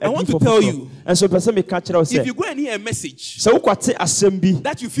atie But I want to tell you, ɛnso pɛ sɛ meka kyerɛ wo if sɛ you go and hear a message sɛ wokɔte asɛm bi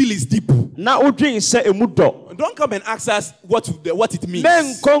that you feel is deep, na wodwen sɛ ɛmu dɔ don't come and ask us what it means.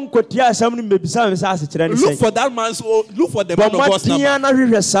 menkɔ nkɔtia asɛm no mmɛbisa me sɛ asekyerɛ ne Look sɛ for that man's, look for the man of God's number, bɔmmɔdea na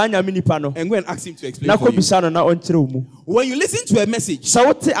hwehwɛ saa nyame nipa no and go and ask him to explain na for you. kɔbisa no na ɔnkyerɛ wo mu When you listen to a message sɛ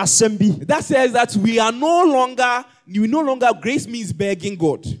wote asɛm bi that says that we no longer grace means begging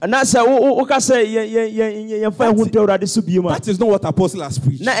God, na sɛ woka sɛ yɛmfa yɛho nto awurade so bio ma that is not what apostle has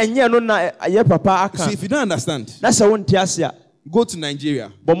preached. na ɛnyɛ no na yɛ papa So aka if you don't understand, na sɛ wonte ase a go to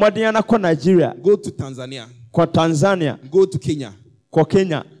Nigeria, bɔ mmɔden na kɔ Nigeria go to Tanzania, kɔ Tanzania go to Kenya, kɔ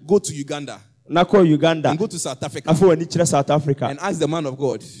Kenya go to Uganda, na kɔ Uganda and go to South Africa, afei w'ani kyerɛ South Africa and ask the man of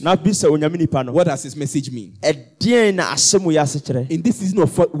God, na bisa onyame nipa no what does his message mean? ɛdeɛn na asɛm yɛ ase kyerɛ In this season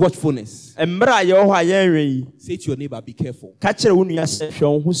of watchfulness, mmerɛ a yɛwɔ hɔ a yɛnwɛ yi say to your neighbor, be careful. ka kyerɛ wo nua sɛ hwɛ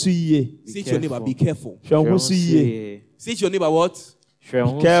wo ho so yie Say to your neighbor, be careful. hwɛ wo ho so yie Say to your neighbor, what?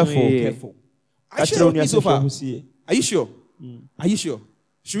 careful. Careful. ka Are you kyerɛ sure wo with nua me sɛ so hwɛ wo far? ho so yie Are you sure? Are you sure?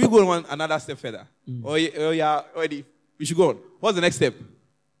 Should we go another step further? Oh yeah, already. We should go on. What's the next step?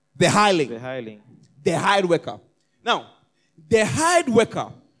 The hireling. The hired worker. Now, the hired worker,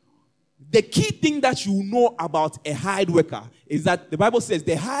 the key thing that you know about a hired worker is that the Bible says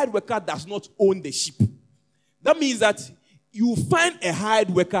the hired worker does not own the sheep. That means that you find a hired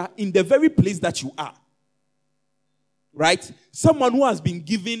worker in the very place that you are. Right? Someone who has been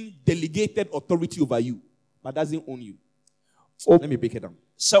given delegated authority over you, but doesn't own you. Let me break it down.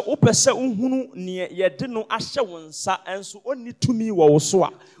 sɛ wopɛ sɛ wohunu nea yɛde no ahyɛ wo nsa ɛnso ɔnni tumi wɔ wo so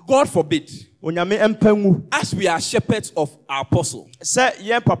a God forbid, onyame ɛmpa ngu as we are shepherds of our apostle, sɛ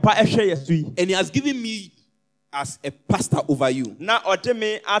yɛn papa ɛhwɛ yɛ so yi and he has given me as a pastor over you, na ɔde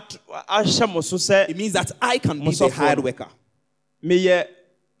me ahyɛ mo so sɛ it means that I can be the Musafo. hired worker. meyɛ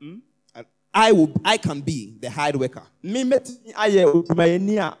I can be the hired worker. me mɛtumi ayɛ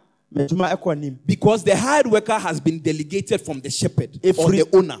odwumayɛni a m'adwuma ɛkɔ anim Because the hired worker has been delegated from the shepherd or the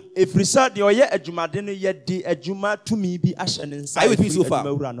owner. ɛfiri sɛ deɛ ɔyɛ adwumade no yɛde adwuma tumi bi ahyɛ ne nsa Are you with me ɛfiri so far?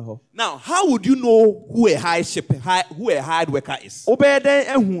 adwumawura no hɔ Now, how would you know who a hired worker is? wobɛyɛ dɛn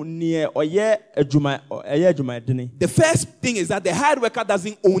ahu neɛ ɔyɛ adwumadene The first thing is that the hired worker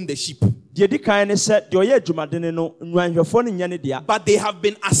doesn't own the sheep, deɛ di kan ne sɛ deɛ ɔyɛ adwumadene no nnwanhwɛfoɔ no nyɛ ne dea but they have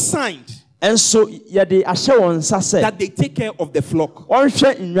been assigned ɛnso yɛde ahyɛ wɔn nsa sɛ that they take care of the flock.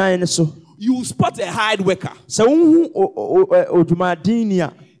 ɔnhwɛ nnwan no so You spot a hired worker, sɛ wohu odwumadeni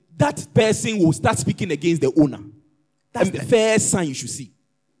a that person will start speaking against the owner. That's the first sign you should see.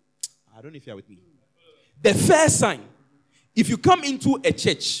 I don't know if you're with me. The first sign, if you come into a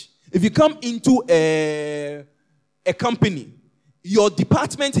church, if you come into a company, your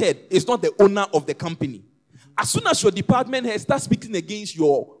department head is not the owner of the company. As soon as your department head starts speaking against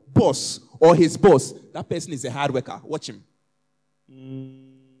your boss or his boss, that person is a hard worker. Watch him.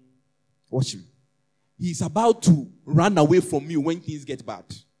 Watch him. He's about to run away from you when things get bad.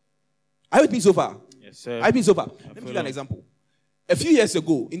 Are you with me so far? Yes, sir. Are you with me so far? Let me give you an example. A few years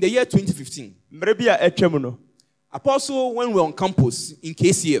ago, in the year 2015, mmerɛ bi a atwa mu no Apostle, when we were on campus in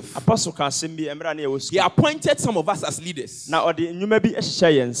KCF, apostle ka asɛm bi mmerɛ a ne yɛwɔ he sukuu appointed some of us as leaders na ɔde nnwuma bi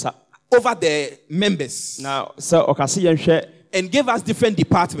hyehyɛ yɛn nsa over the members na sɛ ɔka se yɛnhwɛ and gave us different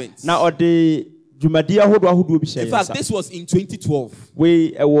departments. na ɔde dwumadi ahodoɔ bi hyɛ In yɛn fact, nsa this was in 2012.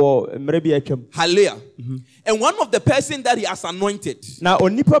 wei ɛwɔ mmerɛ bi a atwa mu Hallelujah. And one of the person that he has anointed na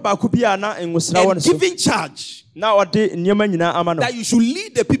onipa baako bi a na nwosra wɔ ne and so given charge na ɔde nneɛma nyinaa ama no that you should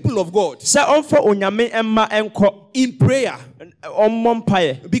lead the people of God sɛ ɔmfa onyame mma ɛnkɔ in prayer, ɔmmɔ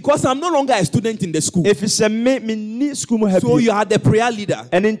mpaeɛ because I'm no longer a student in the school. ɛfiri sɛ menni sukuu mu ha So bi you are the prayer leader.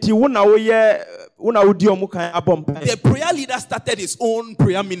 ɛno nti wo na woyɛ the prayer leader started his own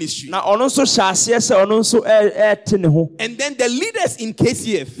prayer ministry. Na And then the leaders in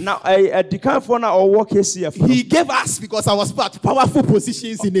KCF, he gave us, because I was part, powerful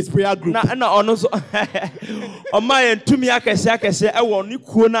positions in his prayer group.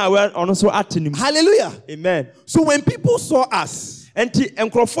 Hallelujah. Amen. So when people saw us, they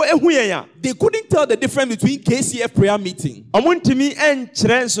couldn't tell the difference between KCF prayer meeting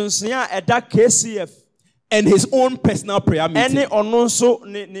and his own personal prayer meeting. So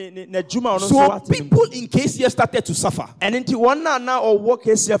people in KCF started to suffer because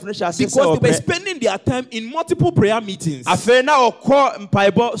they were spending their time in multiple prayer meetings. And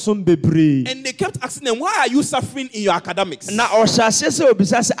they kept asking them, why are you suffering in your academics? And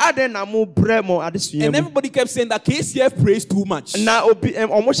everybody kept saying that KCF prays too much. And the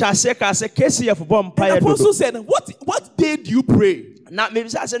apostle said, what day do you pray? And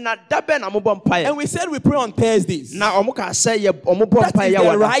we said we pray on Thursdays. That is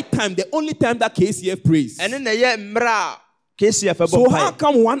the right time, the only time that KCF prays. So how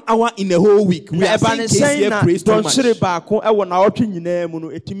come 1 hour in a whole week we are saying KCF prays too much?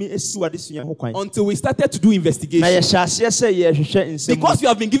 Until we started to do investigation. Because we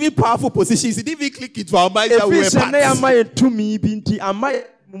have been given powerful positions, it didn't even click into our minds that we were parts.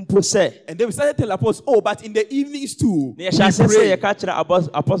 And then we started telling apostles, but in the evenings too, we pray. And he said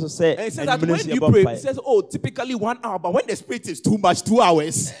that when you pray, he says, typically 1 hour, but when the spirit is too much, 2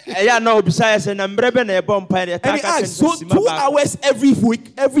 hours. And he asked, so 2 hours every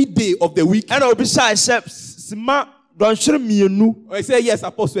week, every day of the week? And he said, yes,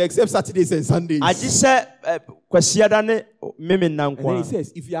 apostle, except Saturdays and Sundays. And then he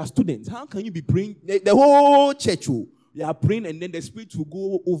says, if you are students, how can you be praying? The whole church they are praying, and then the spirit will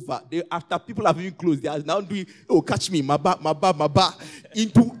go over. After people have been closed, they are now doing, catch me, my ba,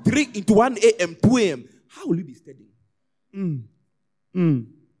 into 1 a.m., 2 a.m. How will you be studying? And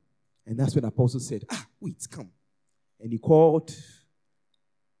that's when the apostle said, wait, come. And he called,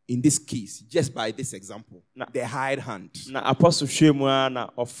 in this case, just by this example, the hired hand. And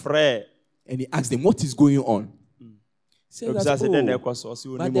he asked them, what is going on? Said that,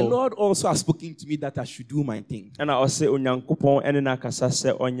 but the Lord also has spoken to me that I should do my thing. And he said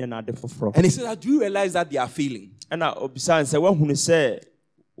that, do you realize that they are failing? And he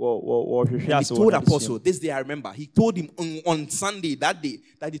told Apostle, this day I remember, he told him on Sunday, that day,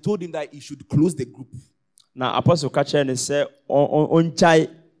 that he told him that he should close the group. Now Apostle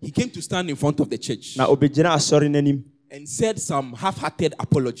he came to stand in front of the church and said some half-hearted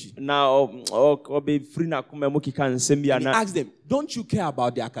apology. Now, and he asked them, don't you care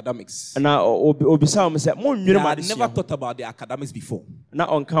about the academics? I had never thought about the academics before.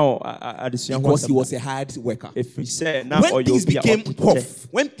 Because he was a hard worker. When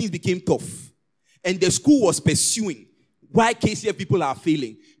things became tough, and the school was pursuing why KCF people are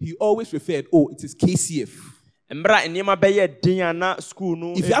failing, he always referred, it is KCF. If you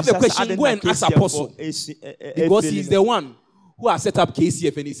have a question, go and ask Apostle. Because he's the one who has set up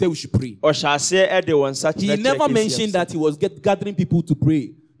KCF and he said we should pray. He never mentioned that he was gathering people to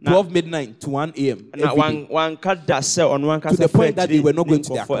pray 12 midnight to 1 a.m. To the point that they were not going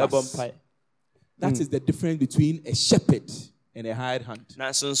to their class. That is the difference between a shepherd and a hired hand. Do you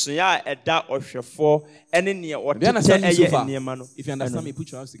understand me so far? If you understand me,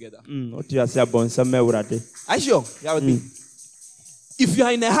 put your hands together. Are you sure? Yeah, with me. If you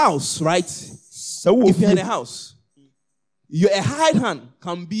are in a house, right? If you are in a house, a hired hand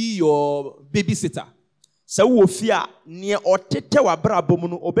can be your babysitter. He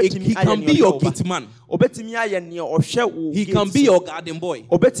can be your gate man. He can be your garden boy.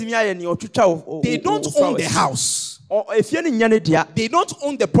 They don't own the house. They don't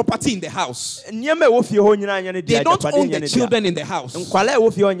own the property in the house. They don't own the children in the house.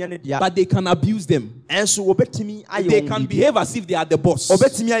 But they can abuse them. They can behave as if they are the boss.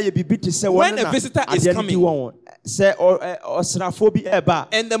 When a visitor is coming,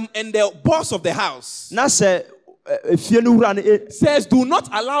 and the boss of the house says, do not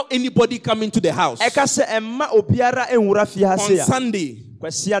allow anybody come into the house on Sunday,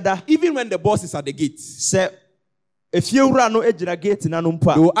 even when the boss is at the gate. They will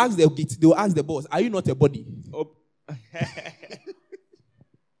ask the boss, are you not a body?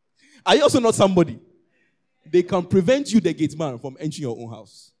 Are you also not somebody? They can prevent you, the gate man, from entering your own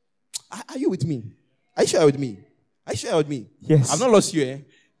house. Are you with me? Are you sure with me? Are you sure with me? Yes. I've not lost you, eh?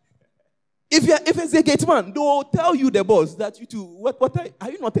 If it's a gate man, they'll tell you, the boss, that you too, are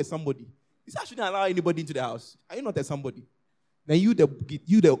you not a somebody? You say I shouldn't allow anybody into the house. Are you not a somebody? Then you the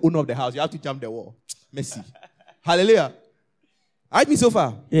owner of the house, you have to jump the wall. Mercy. Hallelujah. Hide me so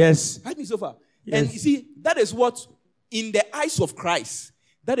far. Yes. Hide me so far. And you see, that is what, in the eyes of Christ,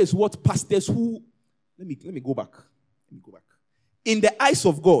 that is what pastors who, let me go back. In the eyes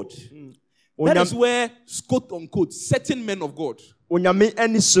of God, that is where, quote unquote, certain men of God who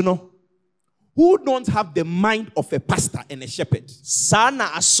don't have the mind of a pastor and a shepherd,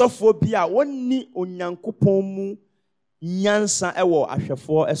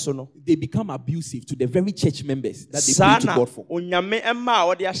 they become abusive to the very church members that they pray to God for.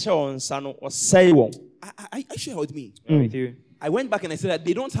 I share with me. With you. I went back and I said that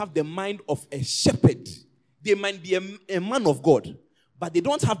they don't have the mind of a shepherd. They might be a man of God, but they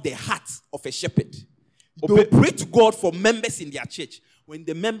don't have the heart of a shepherd. They pray to God for members in their church. When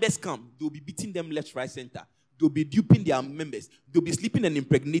the members come, they'll be beating them left, right, center. They'll be duping their members. They'll be sleeping and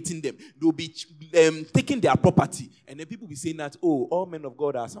impregnating them. They'll be taking their property. And then people will be saying that, oh, all men of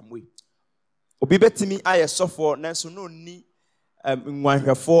God are some way. Because in the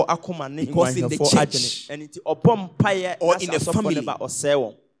church or in a family,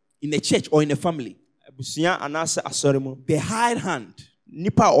 in a church or in a family, the hired hand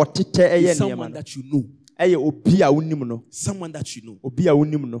is someone that you know. Someone that you know.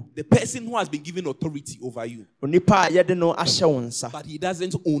 The person who has been given authority over you. But he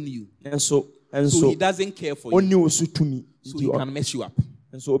doesn't own you. So he doesn't care for you. So he can mess you up.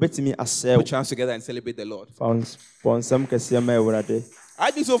 Put your hands together and celebrate the Lord. I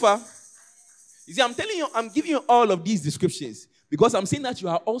think so far. You see, I'm telling you, I'm giving you all of these descriptions because I'm saying that you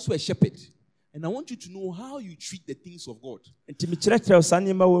are also a shepherd. And I want you to know how you treat the things of God.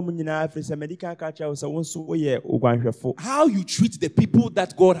 How you treat the people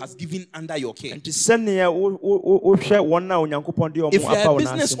that God has given under your care. If you're a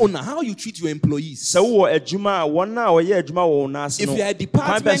business owner, how you treat your employees. If you're a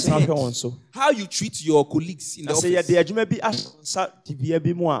department head, how you treat your colleagues in the office.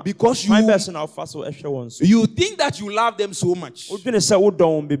 Because you think that you love them so much. But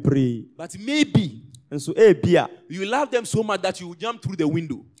maybe you love them so much that you jump through the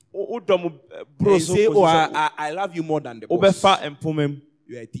window and say, oh, I love you more than the boss.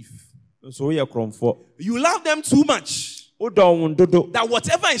 You are a thief. You love them too much that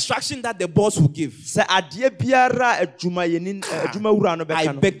whatever instruction that the boss will give, I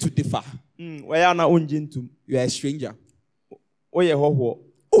beg to differ. You are a stranger.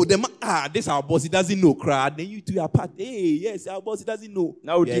 Oh, this our boss, he doesn't know, crowd. Then you two are part. Hey, yes, our boss, he doesn't know.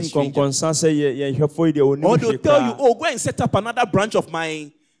 Now, or they'll tell you, oh, go and set up another branch of my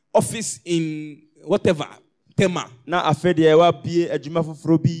office in whatever, Tema. By the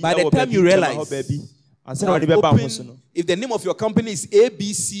time you realize, if the name of your company is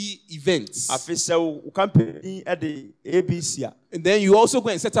ABC Events, and then you also go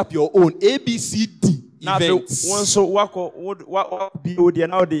and set up your own ABCD Events.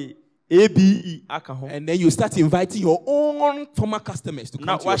 And then you start inviting your own former customers to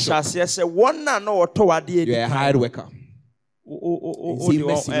come to your shop. You're a hired worker. Say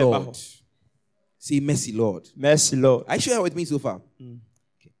mercy, Lord. Say mercy, Lord. Mercy, Lord. Are you sure you're with me so far?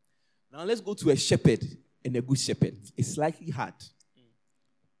 Okay. Now let's go to a shepherd and a good shepherd. It's slightly hard.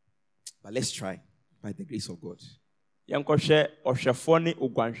 But let's try by the grace of God. Yes.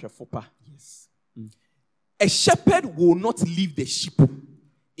 A shepherd will not leave the sheep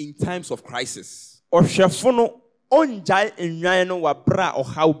in times of crisis. If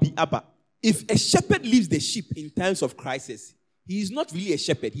a shepherd leaves the sheep in times of crisis, he is not really a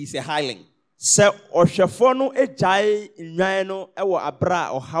shepherd, he is a hireling.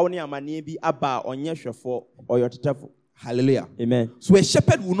 Hallelujah. Amen. So a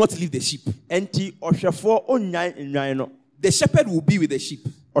shepherd will not leave the sheep. The shepherd will be with the sheep.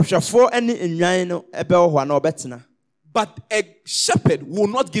 But a shepherd will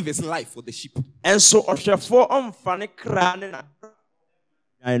not give his life for the sheep. It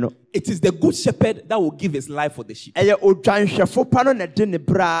is the good shepherd that will give his life for the sheep.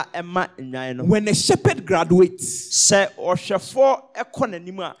 When a shepherd graduates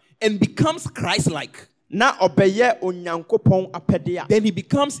and becomes Christ-like, then he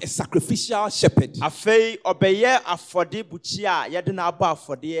becomes a sacrificial shepherd.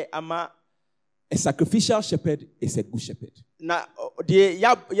 A sacrificial shepherd is a good shepherd.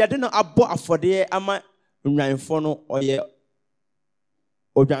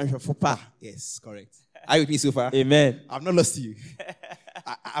 Yes, correct. Are you with me so far? Amen. I've not lost you.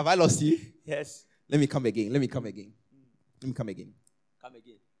 Have I lost you? Yes. Let me come again.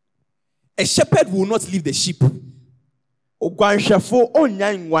 A shepherd will not leave the sheep.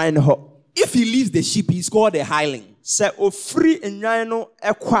 If he leaves the sheep, he's called a hireling.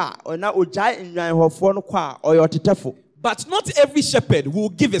 But not every shepherd will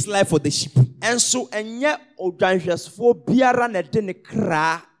give his life for the sheep. Enso enye odwanhwesfo biara na de ne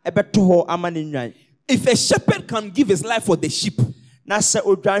kra ebeto ho ama ne nwan. If a shepherd can give his life for the sheep, Na se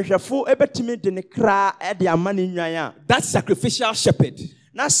odwanhwefo ebetimi de ne kra e de ama ne nwan a, that sacrificial shepherd,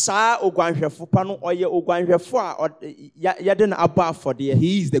 na saa ogwanhwefo pa no oye ogwanhwefo a ya de na aba afode.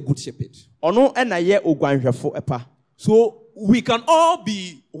 he is the good shepherd. Ono e na ye ogwanhwefo epa. So we can all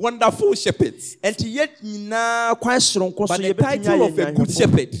be wonderful shepherds, Enti ye nyina kwan soronko so but ye the title of a good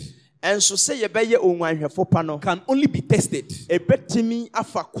shepherd Enso se ye beye onwanhwefo pa no can only be tested. ebetimi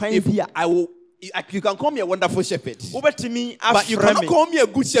afa kwan If bia. you can call me a wonderful shepherd, Ubetimi but you afra cannot me. call me a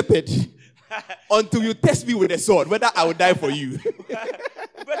good shepherd until you test me with a sword, whether I will die for you.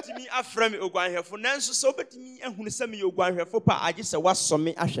 Ubetimi afra me ogwanhwefo nanso se ubetimi ehunu se me ogwanhwefo pa age se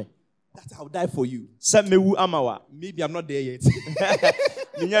wasome ahwe. That I will die for you. Se mewu amawa. Maybe I'm not there yet.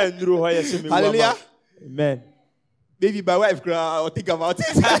 Minya nduru ho ye se mewu amawa. Hallelujah. Amen. Maybe my wife will think about it.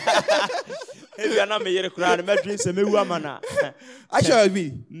 Ebi ana me yere kura na medwin se mewu amana. Actually,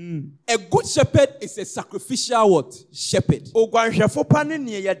 me, a good shepherd is a sacrificial what? Shepherd. Ogwanhwefo pa ne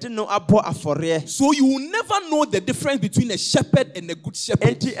ne ye de no abo afore. So you will never know the difference between a shepherd and a good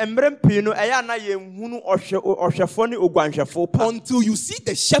shepherd Enti emrem pii no eya na ye hunu ohwefo ne ogwanhwefo pa. until you see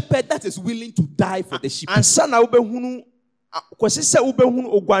the shepherd that is willing to die for the sheep. Ansa na ubehunu kwesi se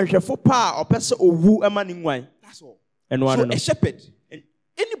ubehunu ogwanhwefo pa a opese owu ema ne nwan. That's all. Eno So ano. a shepherd,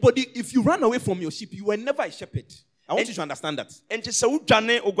 anybody, if you run away from your sheep, you were never a shepherd. I want you to understand that. Enti se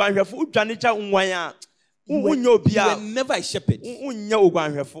udwane ogwanhwefo udwane ja nwan a You were unnya obi a never a shepherd. unnya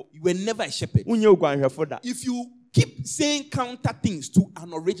ogwanhwefo. You were never a shepherd. Unnya ogwanhwefo da. If you keep saying counter things to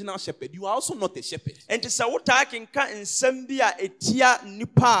an original shepherd, you are also not a shepherd. Enti se wuta kenka nsem bi a etia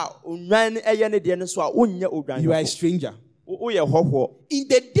nipa a onwan eye ne de ne so a unnya ogwanhwefo. You are a stranger. Uye hoho. In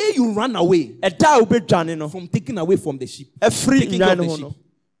the day you run away Eda ubedwane no. from taking away from the sheep, Efree taking care of nwan the ho sheep, no.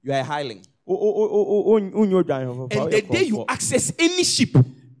 you are a hireling. Unnya ogwanhwefo. And the day you access any sheep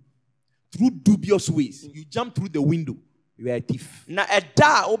through dubious ways, you jump through the window, you are a thief. Na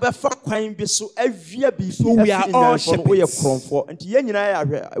eda obefa kwan bi so avia bi So we are all shepherds. Enti ye nyina ya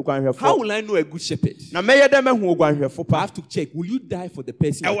hwe ogwanhwefo. How will I know a good shepherd? Na meye dem ehu ogwanhwefo I pa. have to check. Will you die for the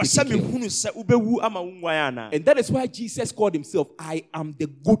person? E you're wo se taking me care of? hunu se ubewu ama unwan ana. And that is why Jesus called himself, I am the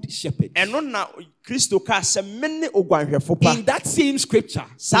good shepherd. Eno na Kristo ka se mene ogwanhwefo pa. In that same scripture,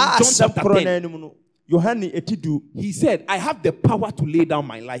 in Sa John asem chapter kro 10, na enimu no. Yohane etidu. he said, I have the power to lay down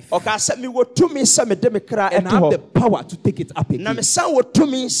my life. O ka se me wo tumi se me de me kra And I eto have the ho. power to take it up Na again. me san wo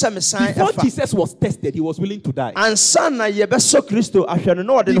tumi se me san Before efa. Jesus was tested, he was willing to die. Ansa na ye beso Kristo ahwe no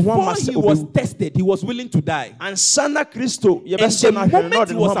na ode ne ho Before ama se he was obewu. tested, he was willing to die. Ansa na Kristo ye And beso the na ahwe no na moment ode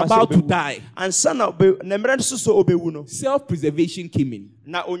he ne ho was ama se about to obewu. die, Ansa na na mmerɛ nso so obewu no. self-preservation came in.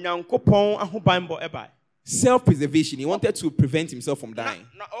 Na onyankopɔn ahobanbɔ ɛbae. Self-preservation. He wanted to prevent himself from dying.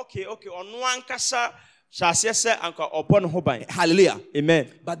 Na okay ɔno ankasa hyɛaseɛ sɛ anka ɔbɔ ne ho ban. Hallelujah. Amen.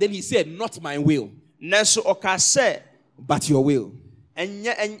 But then he said, not my will, Nanso ɔka sɛ but your will.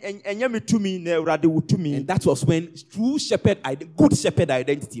 ɛnyɛ me tumi na Awurade wo And tumi. that was when true shepherd, good shepherd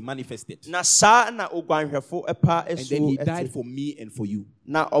identity manifested. Na saa na ogwanhwɛfo ɛpa And ɛso then he died ɛte. for me and for you.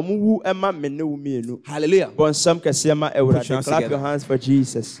 Na ɔmo wu ɛma me ne wo mmienu. Hallelujah. Bɔnsɛm kɛseɛ ma Put your Awurade. hands Clap together. your hands for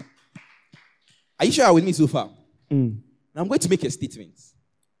Jesus. Are you sure with me so far? Now I'm going to make a statement.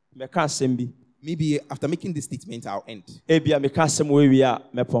 Mɛka asɛm bi. Maybe after making this statement, I'll end. Ebia mɛka asɛm wɔ ewie a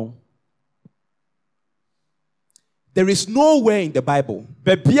mɛpɔn. There is nowhere in the Bible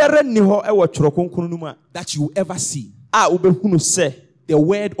Baabiara nni hɔ ɛwɔ twerɛ kronkron no mu a that you ever see wobɛhunu sɛ the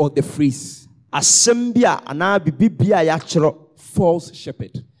word or the phrase asɛm bi a anaa bibi bi a yɛakyerɛ false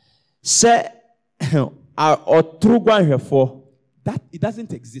shepherd. sɛ ɔtoro guanhwɛfoɔ That it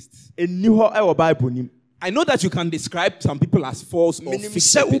doesn't exist. ɛnni hɔ ɛwɔ Bible nim. I know that you can describe some people as false or Menim fake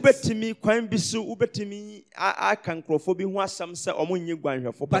sɛ shepherds. wobɛtumi kwan bi so wobɛtumi aka nkurɔfoɔ bi ho asɛm sɛ ɔmo nyɛ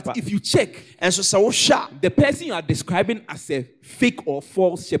guanhwɛfoɔ But papa. if you check, Ɛnso sɛ wohwɛ a the person you are describing as a fake or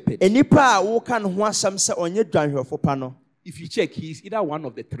false shepherd, nnipa a woka ne ho asɛm sɛ ɔnyɛ guanhwɛfoɔ pa no, if you check, he is either one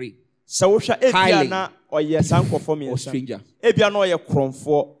of the three sɛ wohwɛ ebia Hireling, na ɔyɛ saa nkurɔfoɔ or mmiɛnsa. stranger. Ebia na ɔyɛ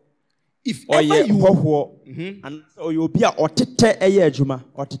korɔmfoɔ, If ever ɔyɛ you hɔhoɔ, and ɔyɛ obi a ɔtetɛ ɛyɛ adwuma,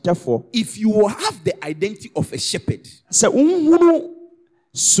 ɔtetɛfoɔ. if you will have the identity of a shepherd, Sɛ nhunu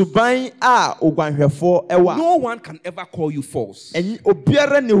suban a oguanhwɛfoɔ ɛwɔ a, no one can ever call you false.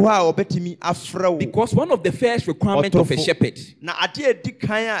 obiara ni hɔ a ɔbɛtumi afrɛ wo. Because one of the first requirements of a shepherd Na adeɛ a ɛdi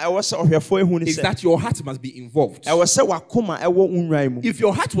kan a ɛwɔ sɛ ɔhwɛfoɔ ehu ne is sɛ that your heart must be involved. ɛwɔ sɛ wakoma ɛwɔ nwuran mu. If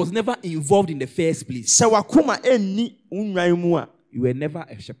your heart was never involved in the first place, Sɛ wakoma ɛnni nwuran mu a, you were never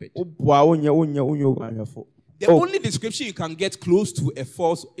a shepherd. woboa wonyɛ oguanhwɛfoɔ. The only description you can get close to a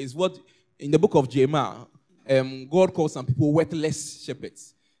false is what in the book of Jeremiah, God calls some people worthless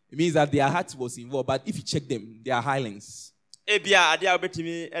shepherds. it means that their heart was involved. But if you check them, they are highlands. Ebia ade a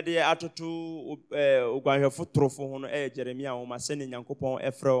obetimi ade atoto ogwanhwefo trofo ho no Jeremia wo ma se ne Nyankopon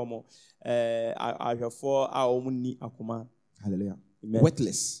efre wo mo ahwefo a wo ni akoma. Hallelujah. Amen.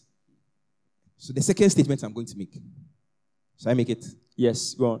 Worthless. So the second statement I'm going to make. Shall I make it?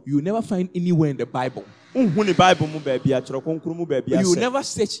 Yes, go on. You will never find anywhere in the Bible. Unhu ni Bible mu ba bia chiro konkru mu ba bia se. You will never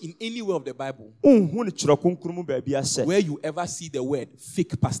search in anywhere of the Bible Unhu ni chiro konkru mu ba bia se. where you ever see the word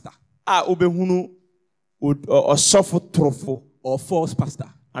fake pastor Obehunu osofo trofo or false pastor.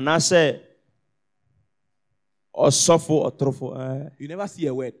 anase osofo otrofo You never see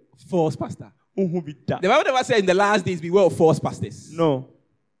a word false pastor. unhu bi da. The Bible never said in the last days beware of false pastors. No.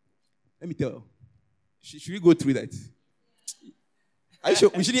 Let me tell you. Should we go through that? Are you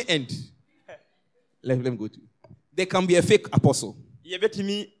sure? We shouldn't end. Let me go through. There can be a fake apostle.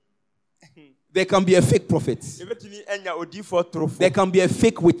 There can be a fake prophet. There can be a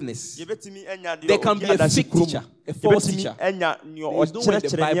fake witness. There can be a fake teacher, a false teacher. There is nowhere in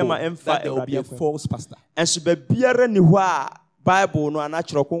the Bible that there will be a false pastor. And so be Bible no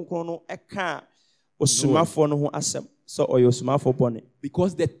anachro konkron no eka osumafo no ho asem so oyo osumafo bone.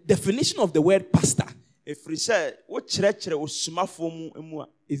 Because the definition of the word pastor Efri say wo kyerɛkyerɛ osumafo mu a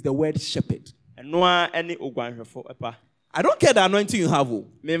is the word shepherd. Ɛno a ɛne ogwanhwefo ɛpa. I don't care the anointing you have.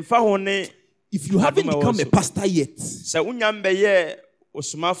 Memfa ho ne if you haven't become a pastor yet, sɛ unyam bɛyɛ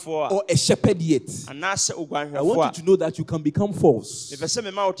osumafo or a shepherd yet, anase ogwanhwefo I want you to know that you can become false Mepɛ sɛ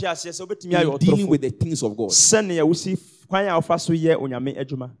mema wo te ase sɛ obetumi in ayɛ dealing otrofo with the things of God. sɛne ya wusi kwan a wofa so yɛ onyame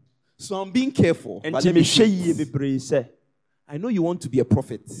adwuma. So I'm being careful. But Enti let me mehwɛ yie bebree sɛ I know you want to be a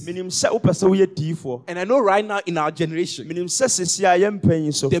prophet. minim sɛ wopɛ sɛ woyɛ diifo. And I know right now in our generation, Minim sɛ sesi a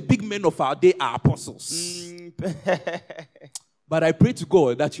yɛmpanyin so. the big men of our day are apostles. But I pray to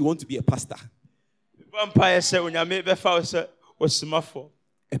God that you want to be a pastor. Vampire sɛ onyame bɛfa wo sɛ osumafo.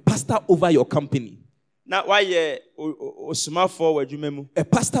 A pastor over your company. Na wayɛ osumafo wɔ adwuma mu. A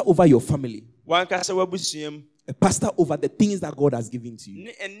pastor over your family. Wankasa wabusua mu. A pastor over the things that God has given to you.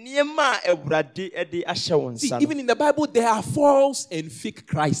 Ne nneɛma a Awurade de ahyɛ wo See, nsa no. even in the Bible, there are false and fake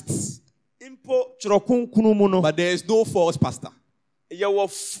Christs. Mpo twerɛ kronkron mu no. But there is no false pastor. Yɛwɔ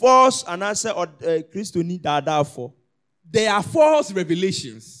false anaasɛ kristoni daadaafo. There are false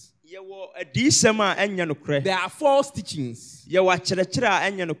revelations. Yɛwɔ adiisɛm a ɛnyɛ nokorɛ. There are false teachings. Yɛwɔ akyerɛkyerɛ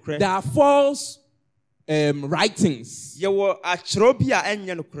a ɛnyɛ nokorɛ. There are false writings. Yɛwɔ akyerɛw bi a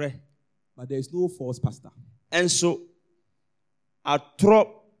ɛnyɛ nokorɛ. But there is no false pastor. Ɛnso atorɔ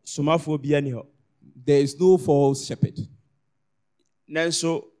somafoɔ bi ani hɔ. There is no false shepherd.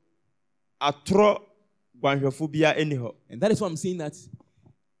 Nanso atorɔ gwanhwɛfo bi ani hɔ. And that is why I'm saying that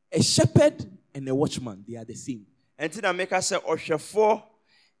a shepherd and a watchman, they are the same. Ɛnti na meka sɛ ɔhwɛfoɔ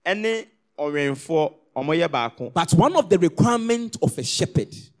ne ɔwɛnfoɔ ɔmoyɛ baako. But one of the requirements of a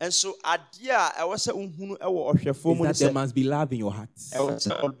shepherd Ɛnso adeɛ a ɛwɔ sɛ nhunu wɔ ɔhwɛfoɔ mu is that there must be love in your heart. ɛwɔ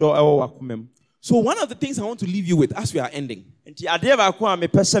sɛ ɔdɔ wɔ wakoma mu. So one of the things I want to leave you with as we are ending, Nti adeɛ baako a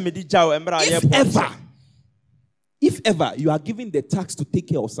mepɛ sɛ mede gya wo mmerɛ a yɛbɔ. if ever you are given the task to take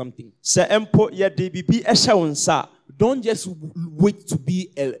care of something, Sɛ mpo yɛde biribi hyɛ wo nsa a, don't just wait to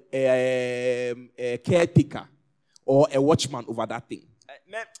be a caretaker or a watchman over that thing.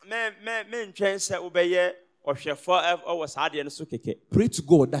 mentwɛn sɛ wobɛyɛ ɔhwɛfoɔ wɔ saa adeɛ no so kɛkɛ. Pray to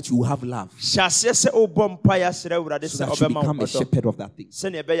God that you will have love Hyɛ aseɛ sɛ wobɔ mpaeɛ asrɛ Awurade so sɛ that you ɔbɛma become wo a ɔdɔ. shepherd of that thing.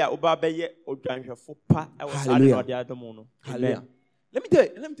 Sɛnea ɛbɛyɛ a woba bɛyɛ odwanhwɛfo pa wɔ saa adeɛ Hallelujah. no ɔde adom wo no. Hallelujah. Amen. Let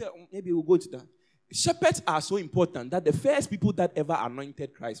me tell you, maybe we'll go to that. Shepherds are so important that the first people that ever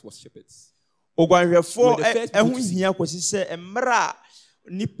anointed Christ was shepherds. Ogwanhwɛfoɔ We're the first people ɛho to see. hia kɔsi sɛ mmerɛ a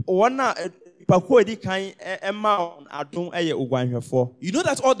wɔn a nipakuo a ɛdi kan ɛma adom yɛ ogwanhwɛfoɔ. You know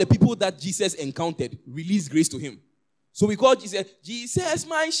that all the people that Jesus encountered released grace to him. So we call Jesus,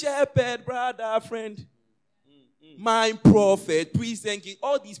 my shepherd, brother, friend, my prophet, priest, and king.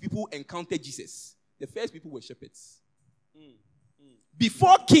 All these people encountered Jesus. The first people were shepherds.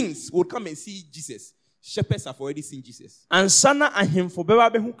 Before kings would come and see Jesus, shepherds have already seen Jesus. Ansa na ahemfo bɛba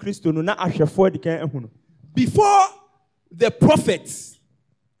bɛhu Kristo no na ahwɛfoɔ adi kan ahu no. Before the prophets,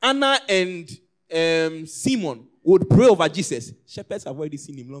 Anna and Simon would pray over Jesus, shepherds have already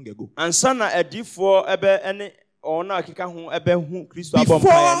seen him long ago. Ansa na adiifoɔ ɛne ɔno a keka ho ɛbɛhu Kristo abɔ Before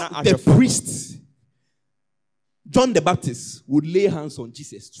mpaeɛ na the ahwɛfoɔ. priests, John the Baptist would lay hands on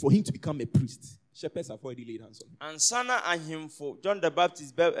Jesus for him to become a priest. Shepherds have already laid hands on him. Ansa na ahemfo John the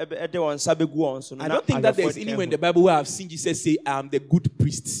Baptist ɛde wɔn nsa bɛgu wɔn so no I na don't think that there is ahwɛfoɔ anywhere in adi the Bible where I've seen Jesus say, I'm the good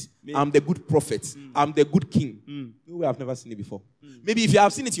priest, I'm the good prophet, I'm the good king. No, I've never seen it before. Maybe if you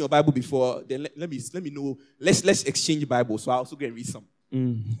have seen it in your Bible before, then let me know. Let's exchange Bibles, so I'll also go and read some.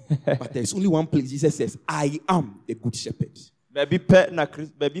 But there's only one place Jesus says, I am the good shepherd. Baby pet na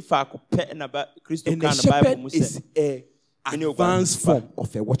baby faako pet na ba Christo And kan a na Bible shepherd mu is say. an advanced form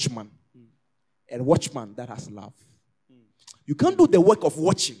of a watchman. A watchman that has love. You can't do the work of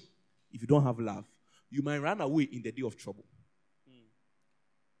watching if you don't have love. You might run away in the day of trouble.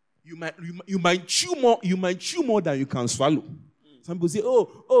 You might chew more than you can swallow. Some people say,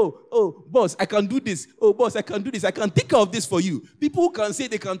 oh, boss, I can do this. Oh, boss, I can do this. I can take care of this for you. People who can say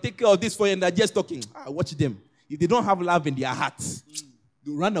they can take care of this for you and they're just talking. Watch them. If they don't have love in their hearts,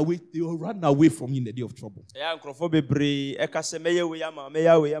 they'll run away from you in the day of trouble. Yeah, Are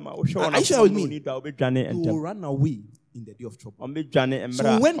you sure with me? They'll run away in the day of trouble.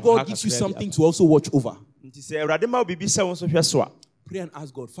 So when God gives you something to also watch over, pray and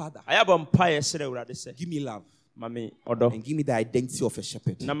ask God, Father, give me love. And give me the identity of a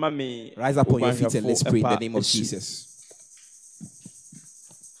shepherd. Rise up on your feet and let's pray in the name of Jesus.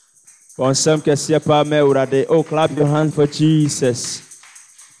 Oh, clap your hand for Jesus.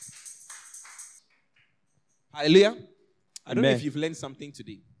 Hallelujah. I don't know Amen. if you've learned something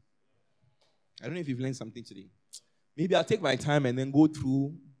today. Maybe I'll take my time and then go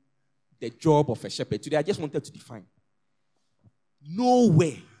through the job of a shepherd. Today I just wanted to define.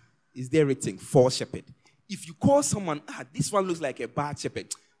 Nowhere is there written for shepherd. If you call someone, this one looks like a bad shepherd,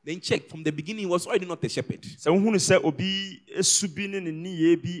 then check from the beginning, he was already not a shepherd. He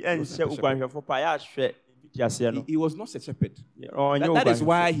was not a shepherd. That is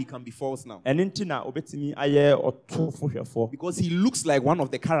why he can be false now. Because he looks like one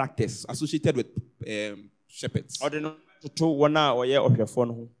of the characters associated with shepherds.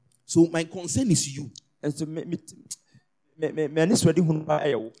 So my concern is you.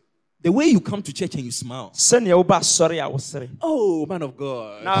 The way you come to church and you smile. Oh, man of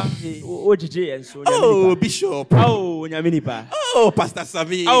God. Oh, Bishop. Oh, Pastor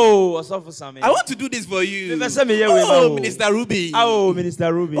Sami. I want to do this for you. Oh, Minister Ruby. Oh,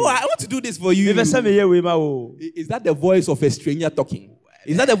 I want to do this for you. Is that the voice of a stranger talking?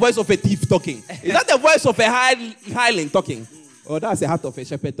 Is that the voice of a thief talking? Is that the voice of a hireling talking? Oh, that's the heart of a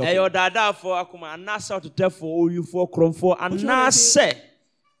shepherd talking.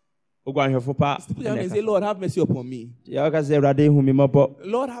 Say, Lord, have mercy upon me. Lord,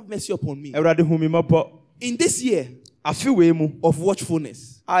 have mercy upon me. In this year of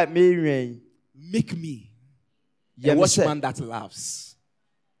watchfulness, make me a watchman that loves.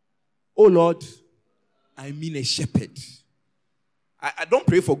 Oh Lord, I mean a shepherd. I don't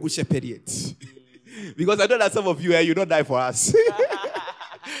pray for good shepherd yet. Because I know that some of you, you don't die for us.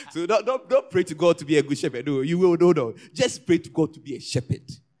 So don't pray to God to be a good shepherd. No, you will. No. Just pray to God to be a shepherd.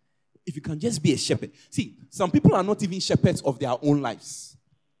 If you can just be a shepherd. See, some people are not even shepherds of their own lives.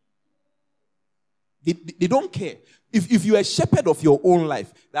 They don't care. If you're a shepherd of your own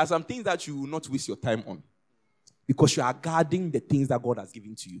life, there are some things that you will not waste your time on. Because you are guarding the things that God has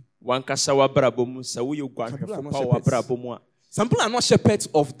given to you. Some people are not shepherds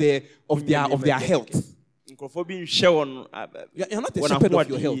of their health. You're not a shepherd of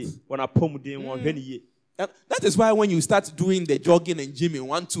your health. That is why when you start doing the jogging and gymming,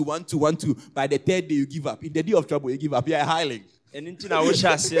 1, 2, 1, 2, 1, 2, by the third day you give up. In the day of trouble, you give up. You are hireling.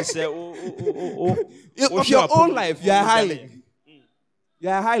 Of your own life, you are hireling. You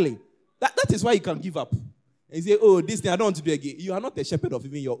are hireling. That is why you can give up. And you say, oh, this thing I don't want to do again. You are not a shepherd of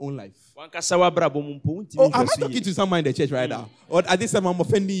even your own life. Oh, I'm not talking to someone in the church right now. Or at this time I'm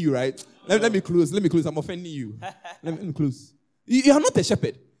offending you, right? Let me close. I'm offending you. Let me close. You are not a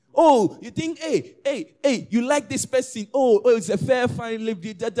shepherd. Oh, you think, hey, you like this person. Oh, it's a fair, fine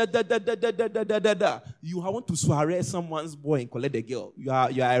lady. You want to soiree someone's boy and collect the girl. You are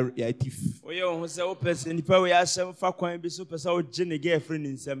a thief.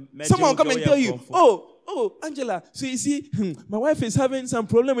 Someone come and tell you, oh, Angela, so you see, my wife is having some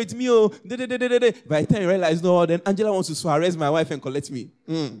problem with me. Oh, by the time you realize, no, then Angela wants to soiree my wife and collect me.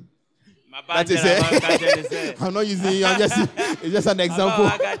 That is it. I'm not using you. It's just an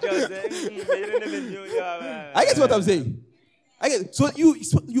example. I guess what I'm saying. So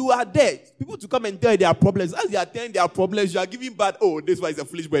you are there. People to come and tell their problems. As they are telling their problems, you are giving bad. Oh, this one is a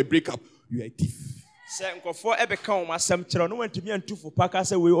foolish boy breakup. You are a thief. Are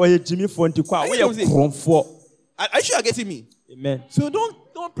you sure you're getting me? Amen. So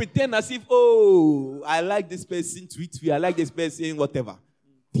don't pretend as if, I like this person, tweet me, I like this person, whatever.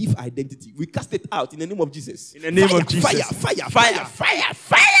 Thief identity. We cast it out in the name of Jesus. In the name of Jesus. Fire.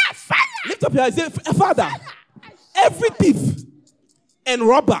 Lift up your hands. Say, Father, every thief and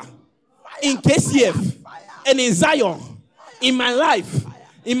robber in KCF and in Zion, in my life,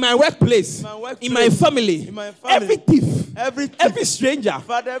 in my workplace, in my family, every thief every stranger,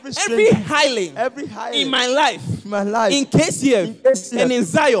 Father, every hireling in my life, in KCF, and in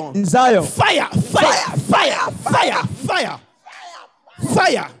Zion. Fire.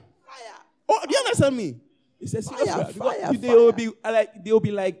 Oh, do you understand me? He says, they will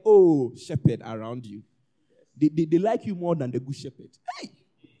be like, oh, shepherd around you. They like you more than the good shepherd. Hey,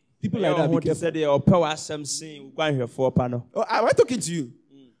 people like that. Am I talking to you?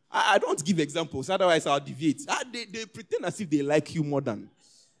 I don't give examples, otherwise I'll deviate. They pretend as if they like you more than.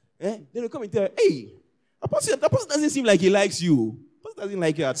 Then they come and tell, hey, Apostle doesn't seem like he likes you. Apostle doesn't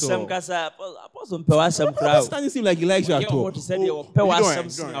like you at all. Apostle doesn't seem like he likes you at all.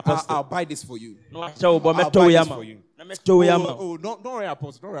 I'll buy this for you. I'll buy this for you. Oh, don't worry,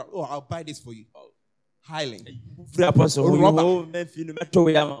 Apostle. Don't worry. Oh, I'll buy this for you. Highland.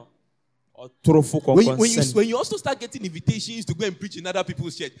 When you also start getting invitations to go and preach in other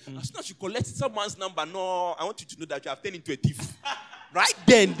people's church, as soon as you collect someone's number, no, I want you to know that you have turned into a thief. Right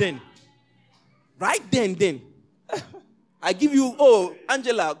then. I give you,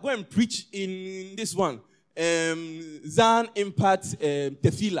 Angela, go and preach in this one. Zan Impact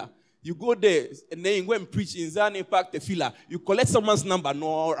Tefila. You go there and then you go and preach in Zan Impact Tefila. You collect someone's number,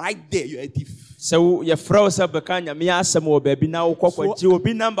 no, right there, you're a thief. So your froze up a kind of miasamo baby now, you will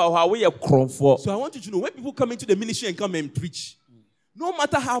be number how we are chrome for. So I want you to know when people come into the ministry and come and preach, no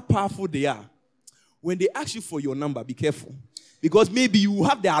matter how powerful they are, when they ask you for your number, be careful. Because maybe you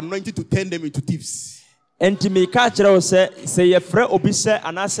have the anointing to turn them into thieves. And to me, catch say your friend obise,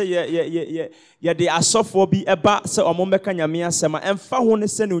 and I say, yeah, they are soft for be about so a momekanya sema, and found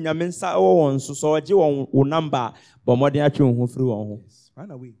send Yaminsa on so a Jew number, but more than you through on.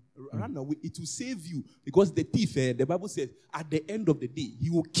 Run away. It will save you. Because the thief, the Bible says, at the end of the day, he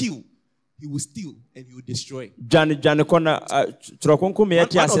will kill, he will steal, and he will destroy. One of these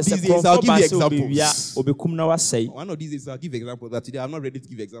days, I'll give you examples. One of these days, I'll give examples. But today, I'm not ready to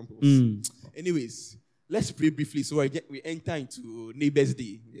give examples. Anyways, let's pray briefly so we enter into Neighbor's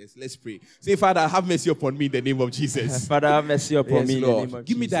Day. Yes, let's pray. Say, Father, have mercy upon me in the name of Jesus. Father, have mercy upon me in the name of Jesus.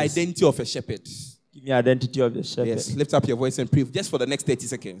 Give me the identity of a shepherd. Give me the identity of the shepherd. Yes, lift up your voice and pray just for the next 30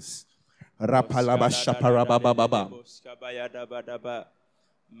 seconds. Rapalaba shaparababa.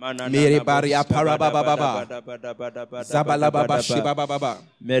 Mere baria parababa. Zabalababa shibababa.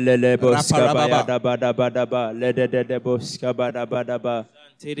 Melele boskabaya dabadabadaba. Ledede boskabadabadaba.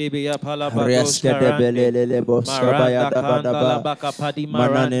 Teribia palaba Reska de belele boskabaya dabadaba.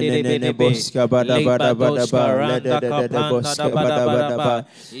 Mananene boskabadabadaba. Ledede boskabadabadaba.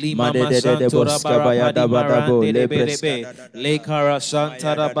 Madede boskabaya dabadabo. Lebreska. Lekara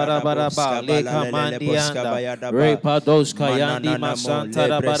Santara Barabaraba. Leka Mandianda. Repa Doskayandi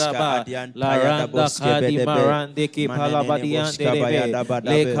Masantara Baraba. Laranda Kadi Marandiki Palabadiande.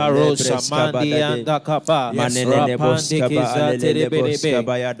 Leka Rosa Mandianda Kapa. Rapandiki Zaterebe.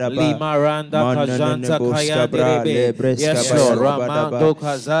 Limaranda Kajanta Kayanderebe. Yes, Lord. Ramando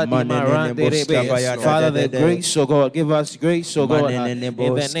Kazadi Maranderebe. Father, the grace, O God, give us grace, O God. In the name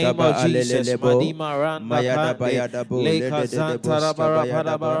of Jesus. Madimaranda Kande. Leka Zantara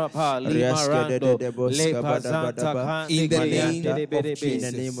Barabaraba. Limarando. Leka Zanta Kande. In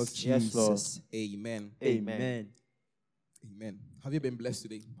the name of Jesus. Yes, Lord. Amen. Amen. Amen. Have you been blessed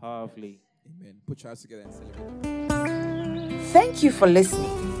today? Powerfully. Amen. Put your hands together and celebrate. Thank you for listening.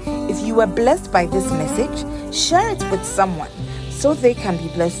 If you were blessed by this message, share it with someone so they can be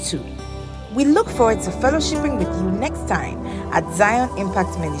blessed too. We look forward to fellowshipping with you next time at Zion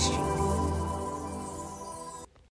Impact Ministry.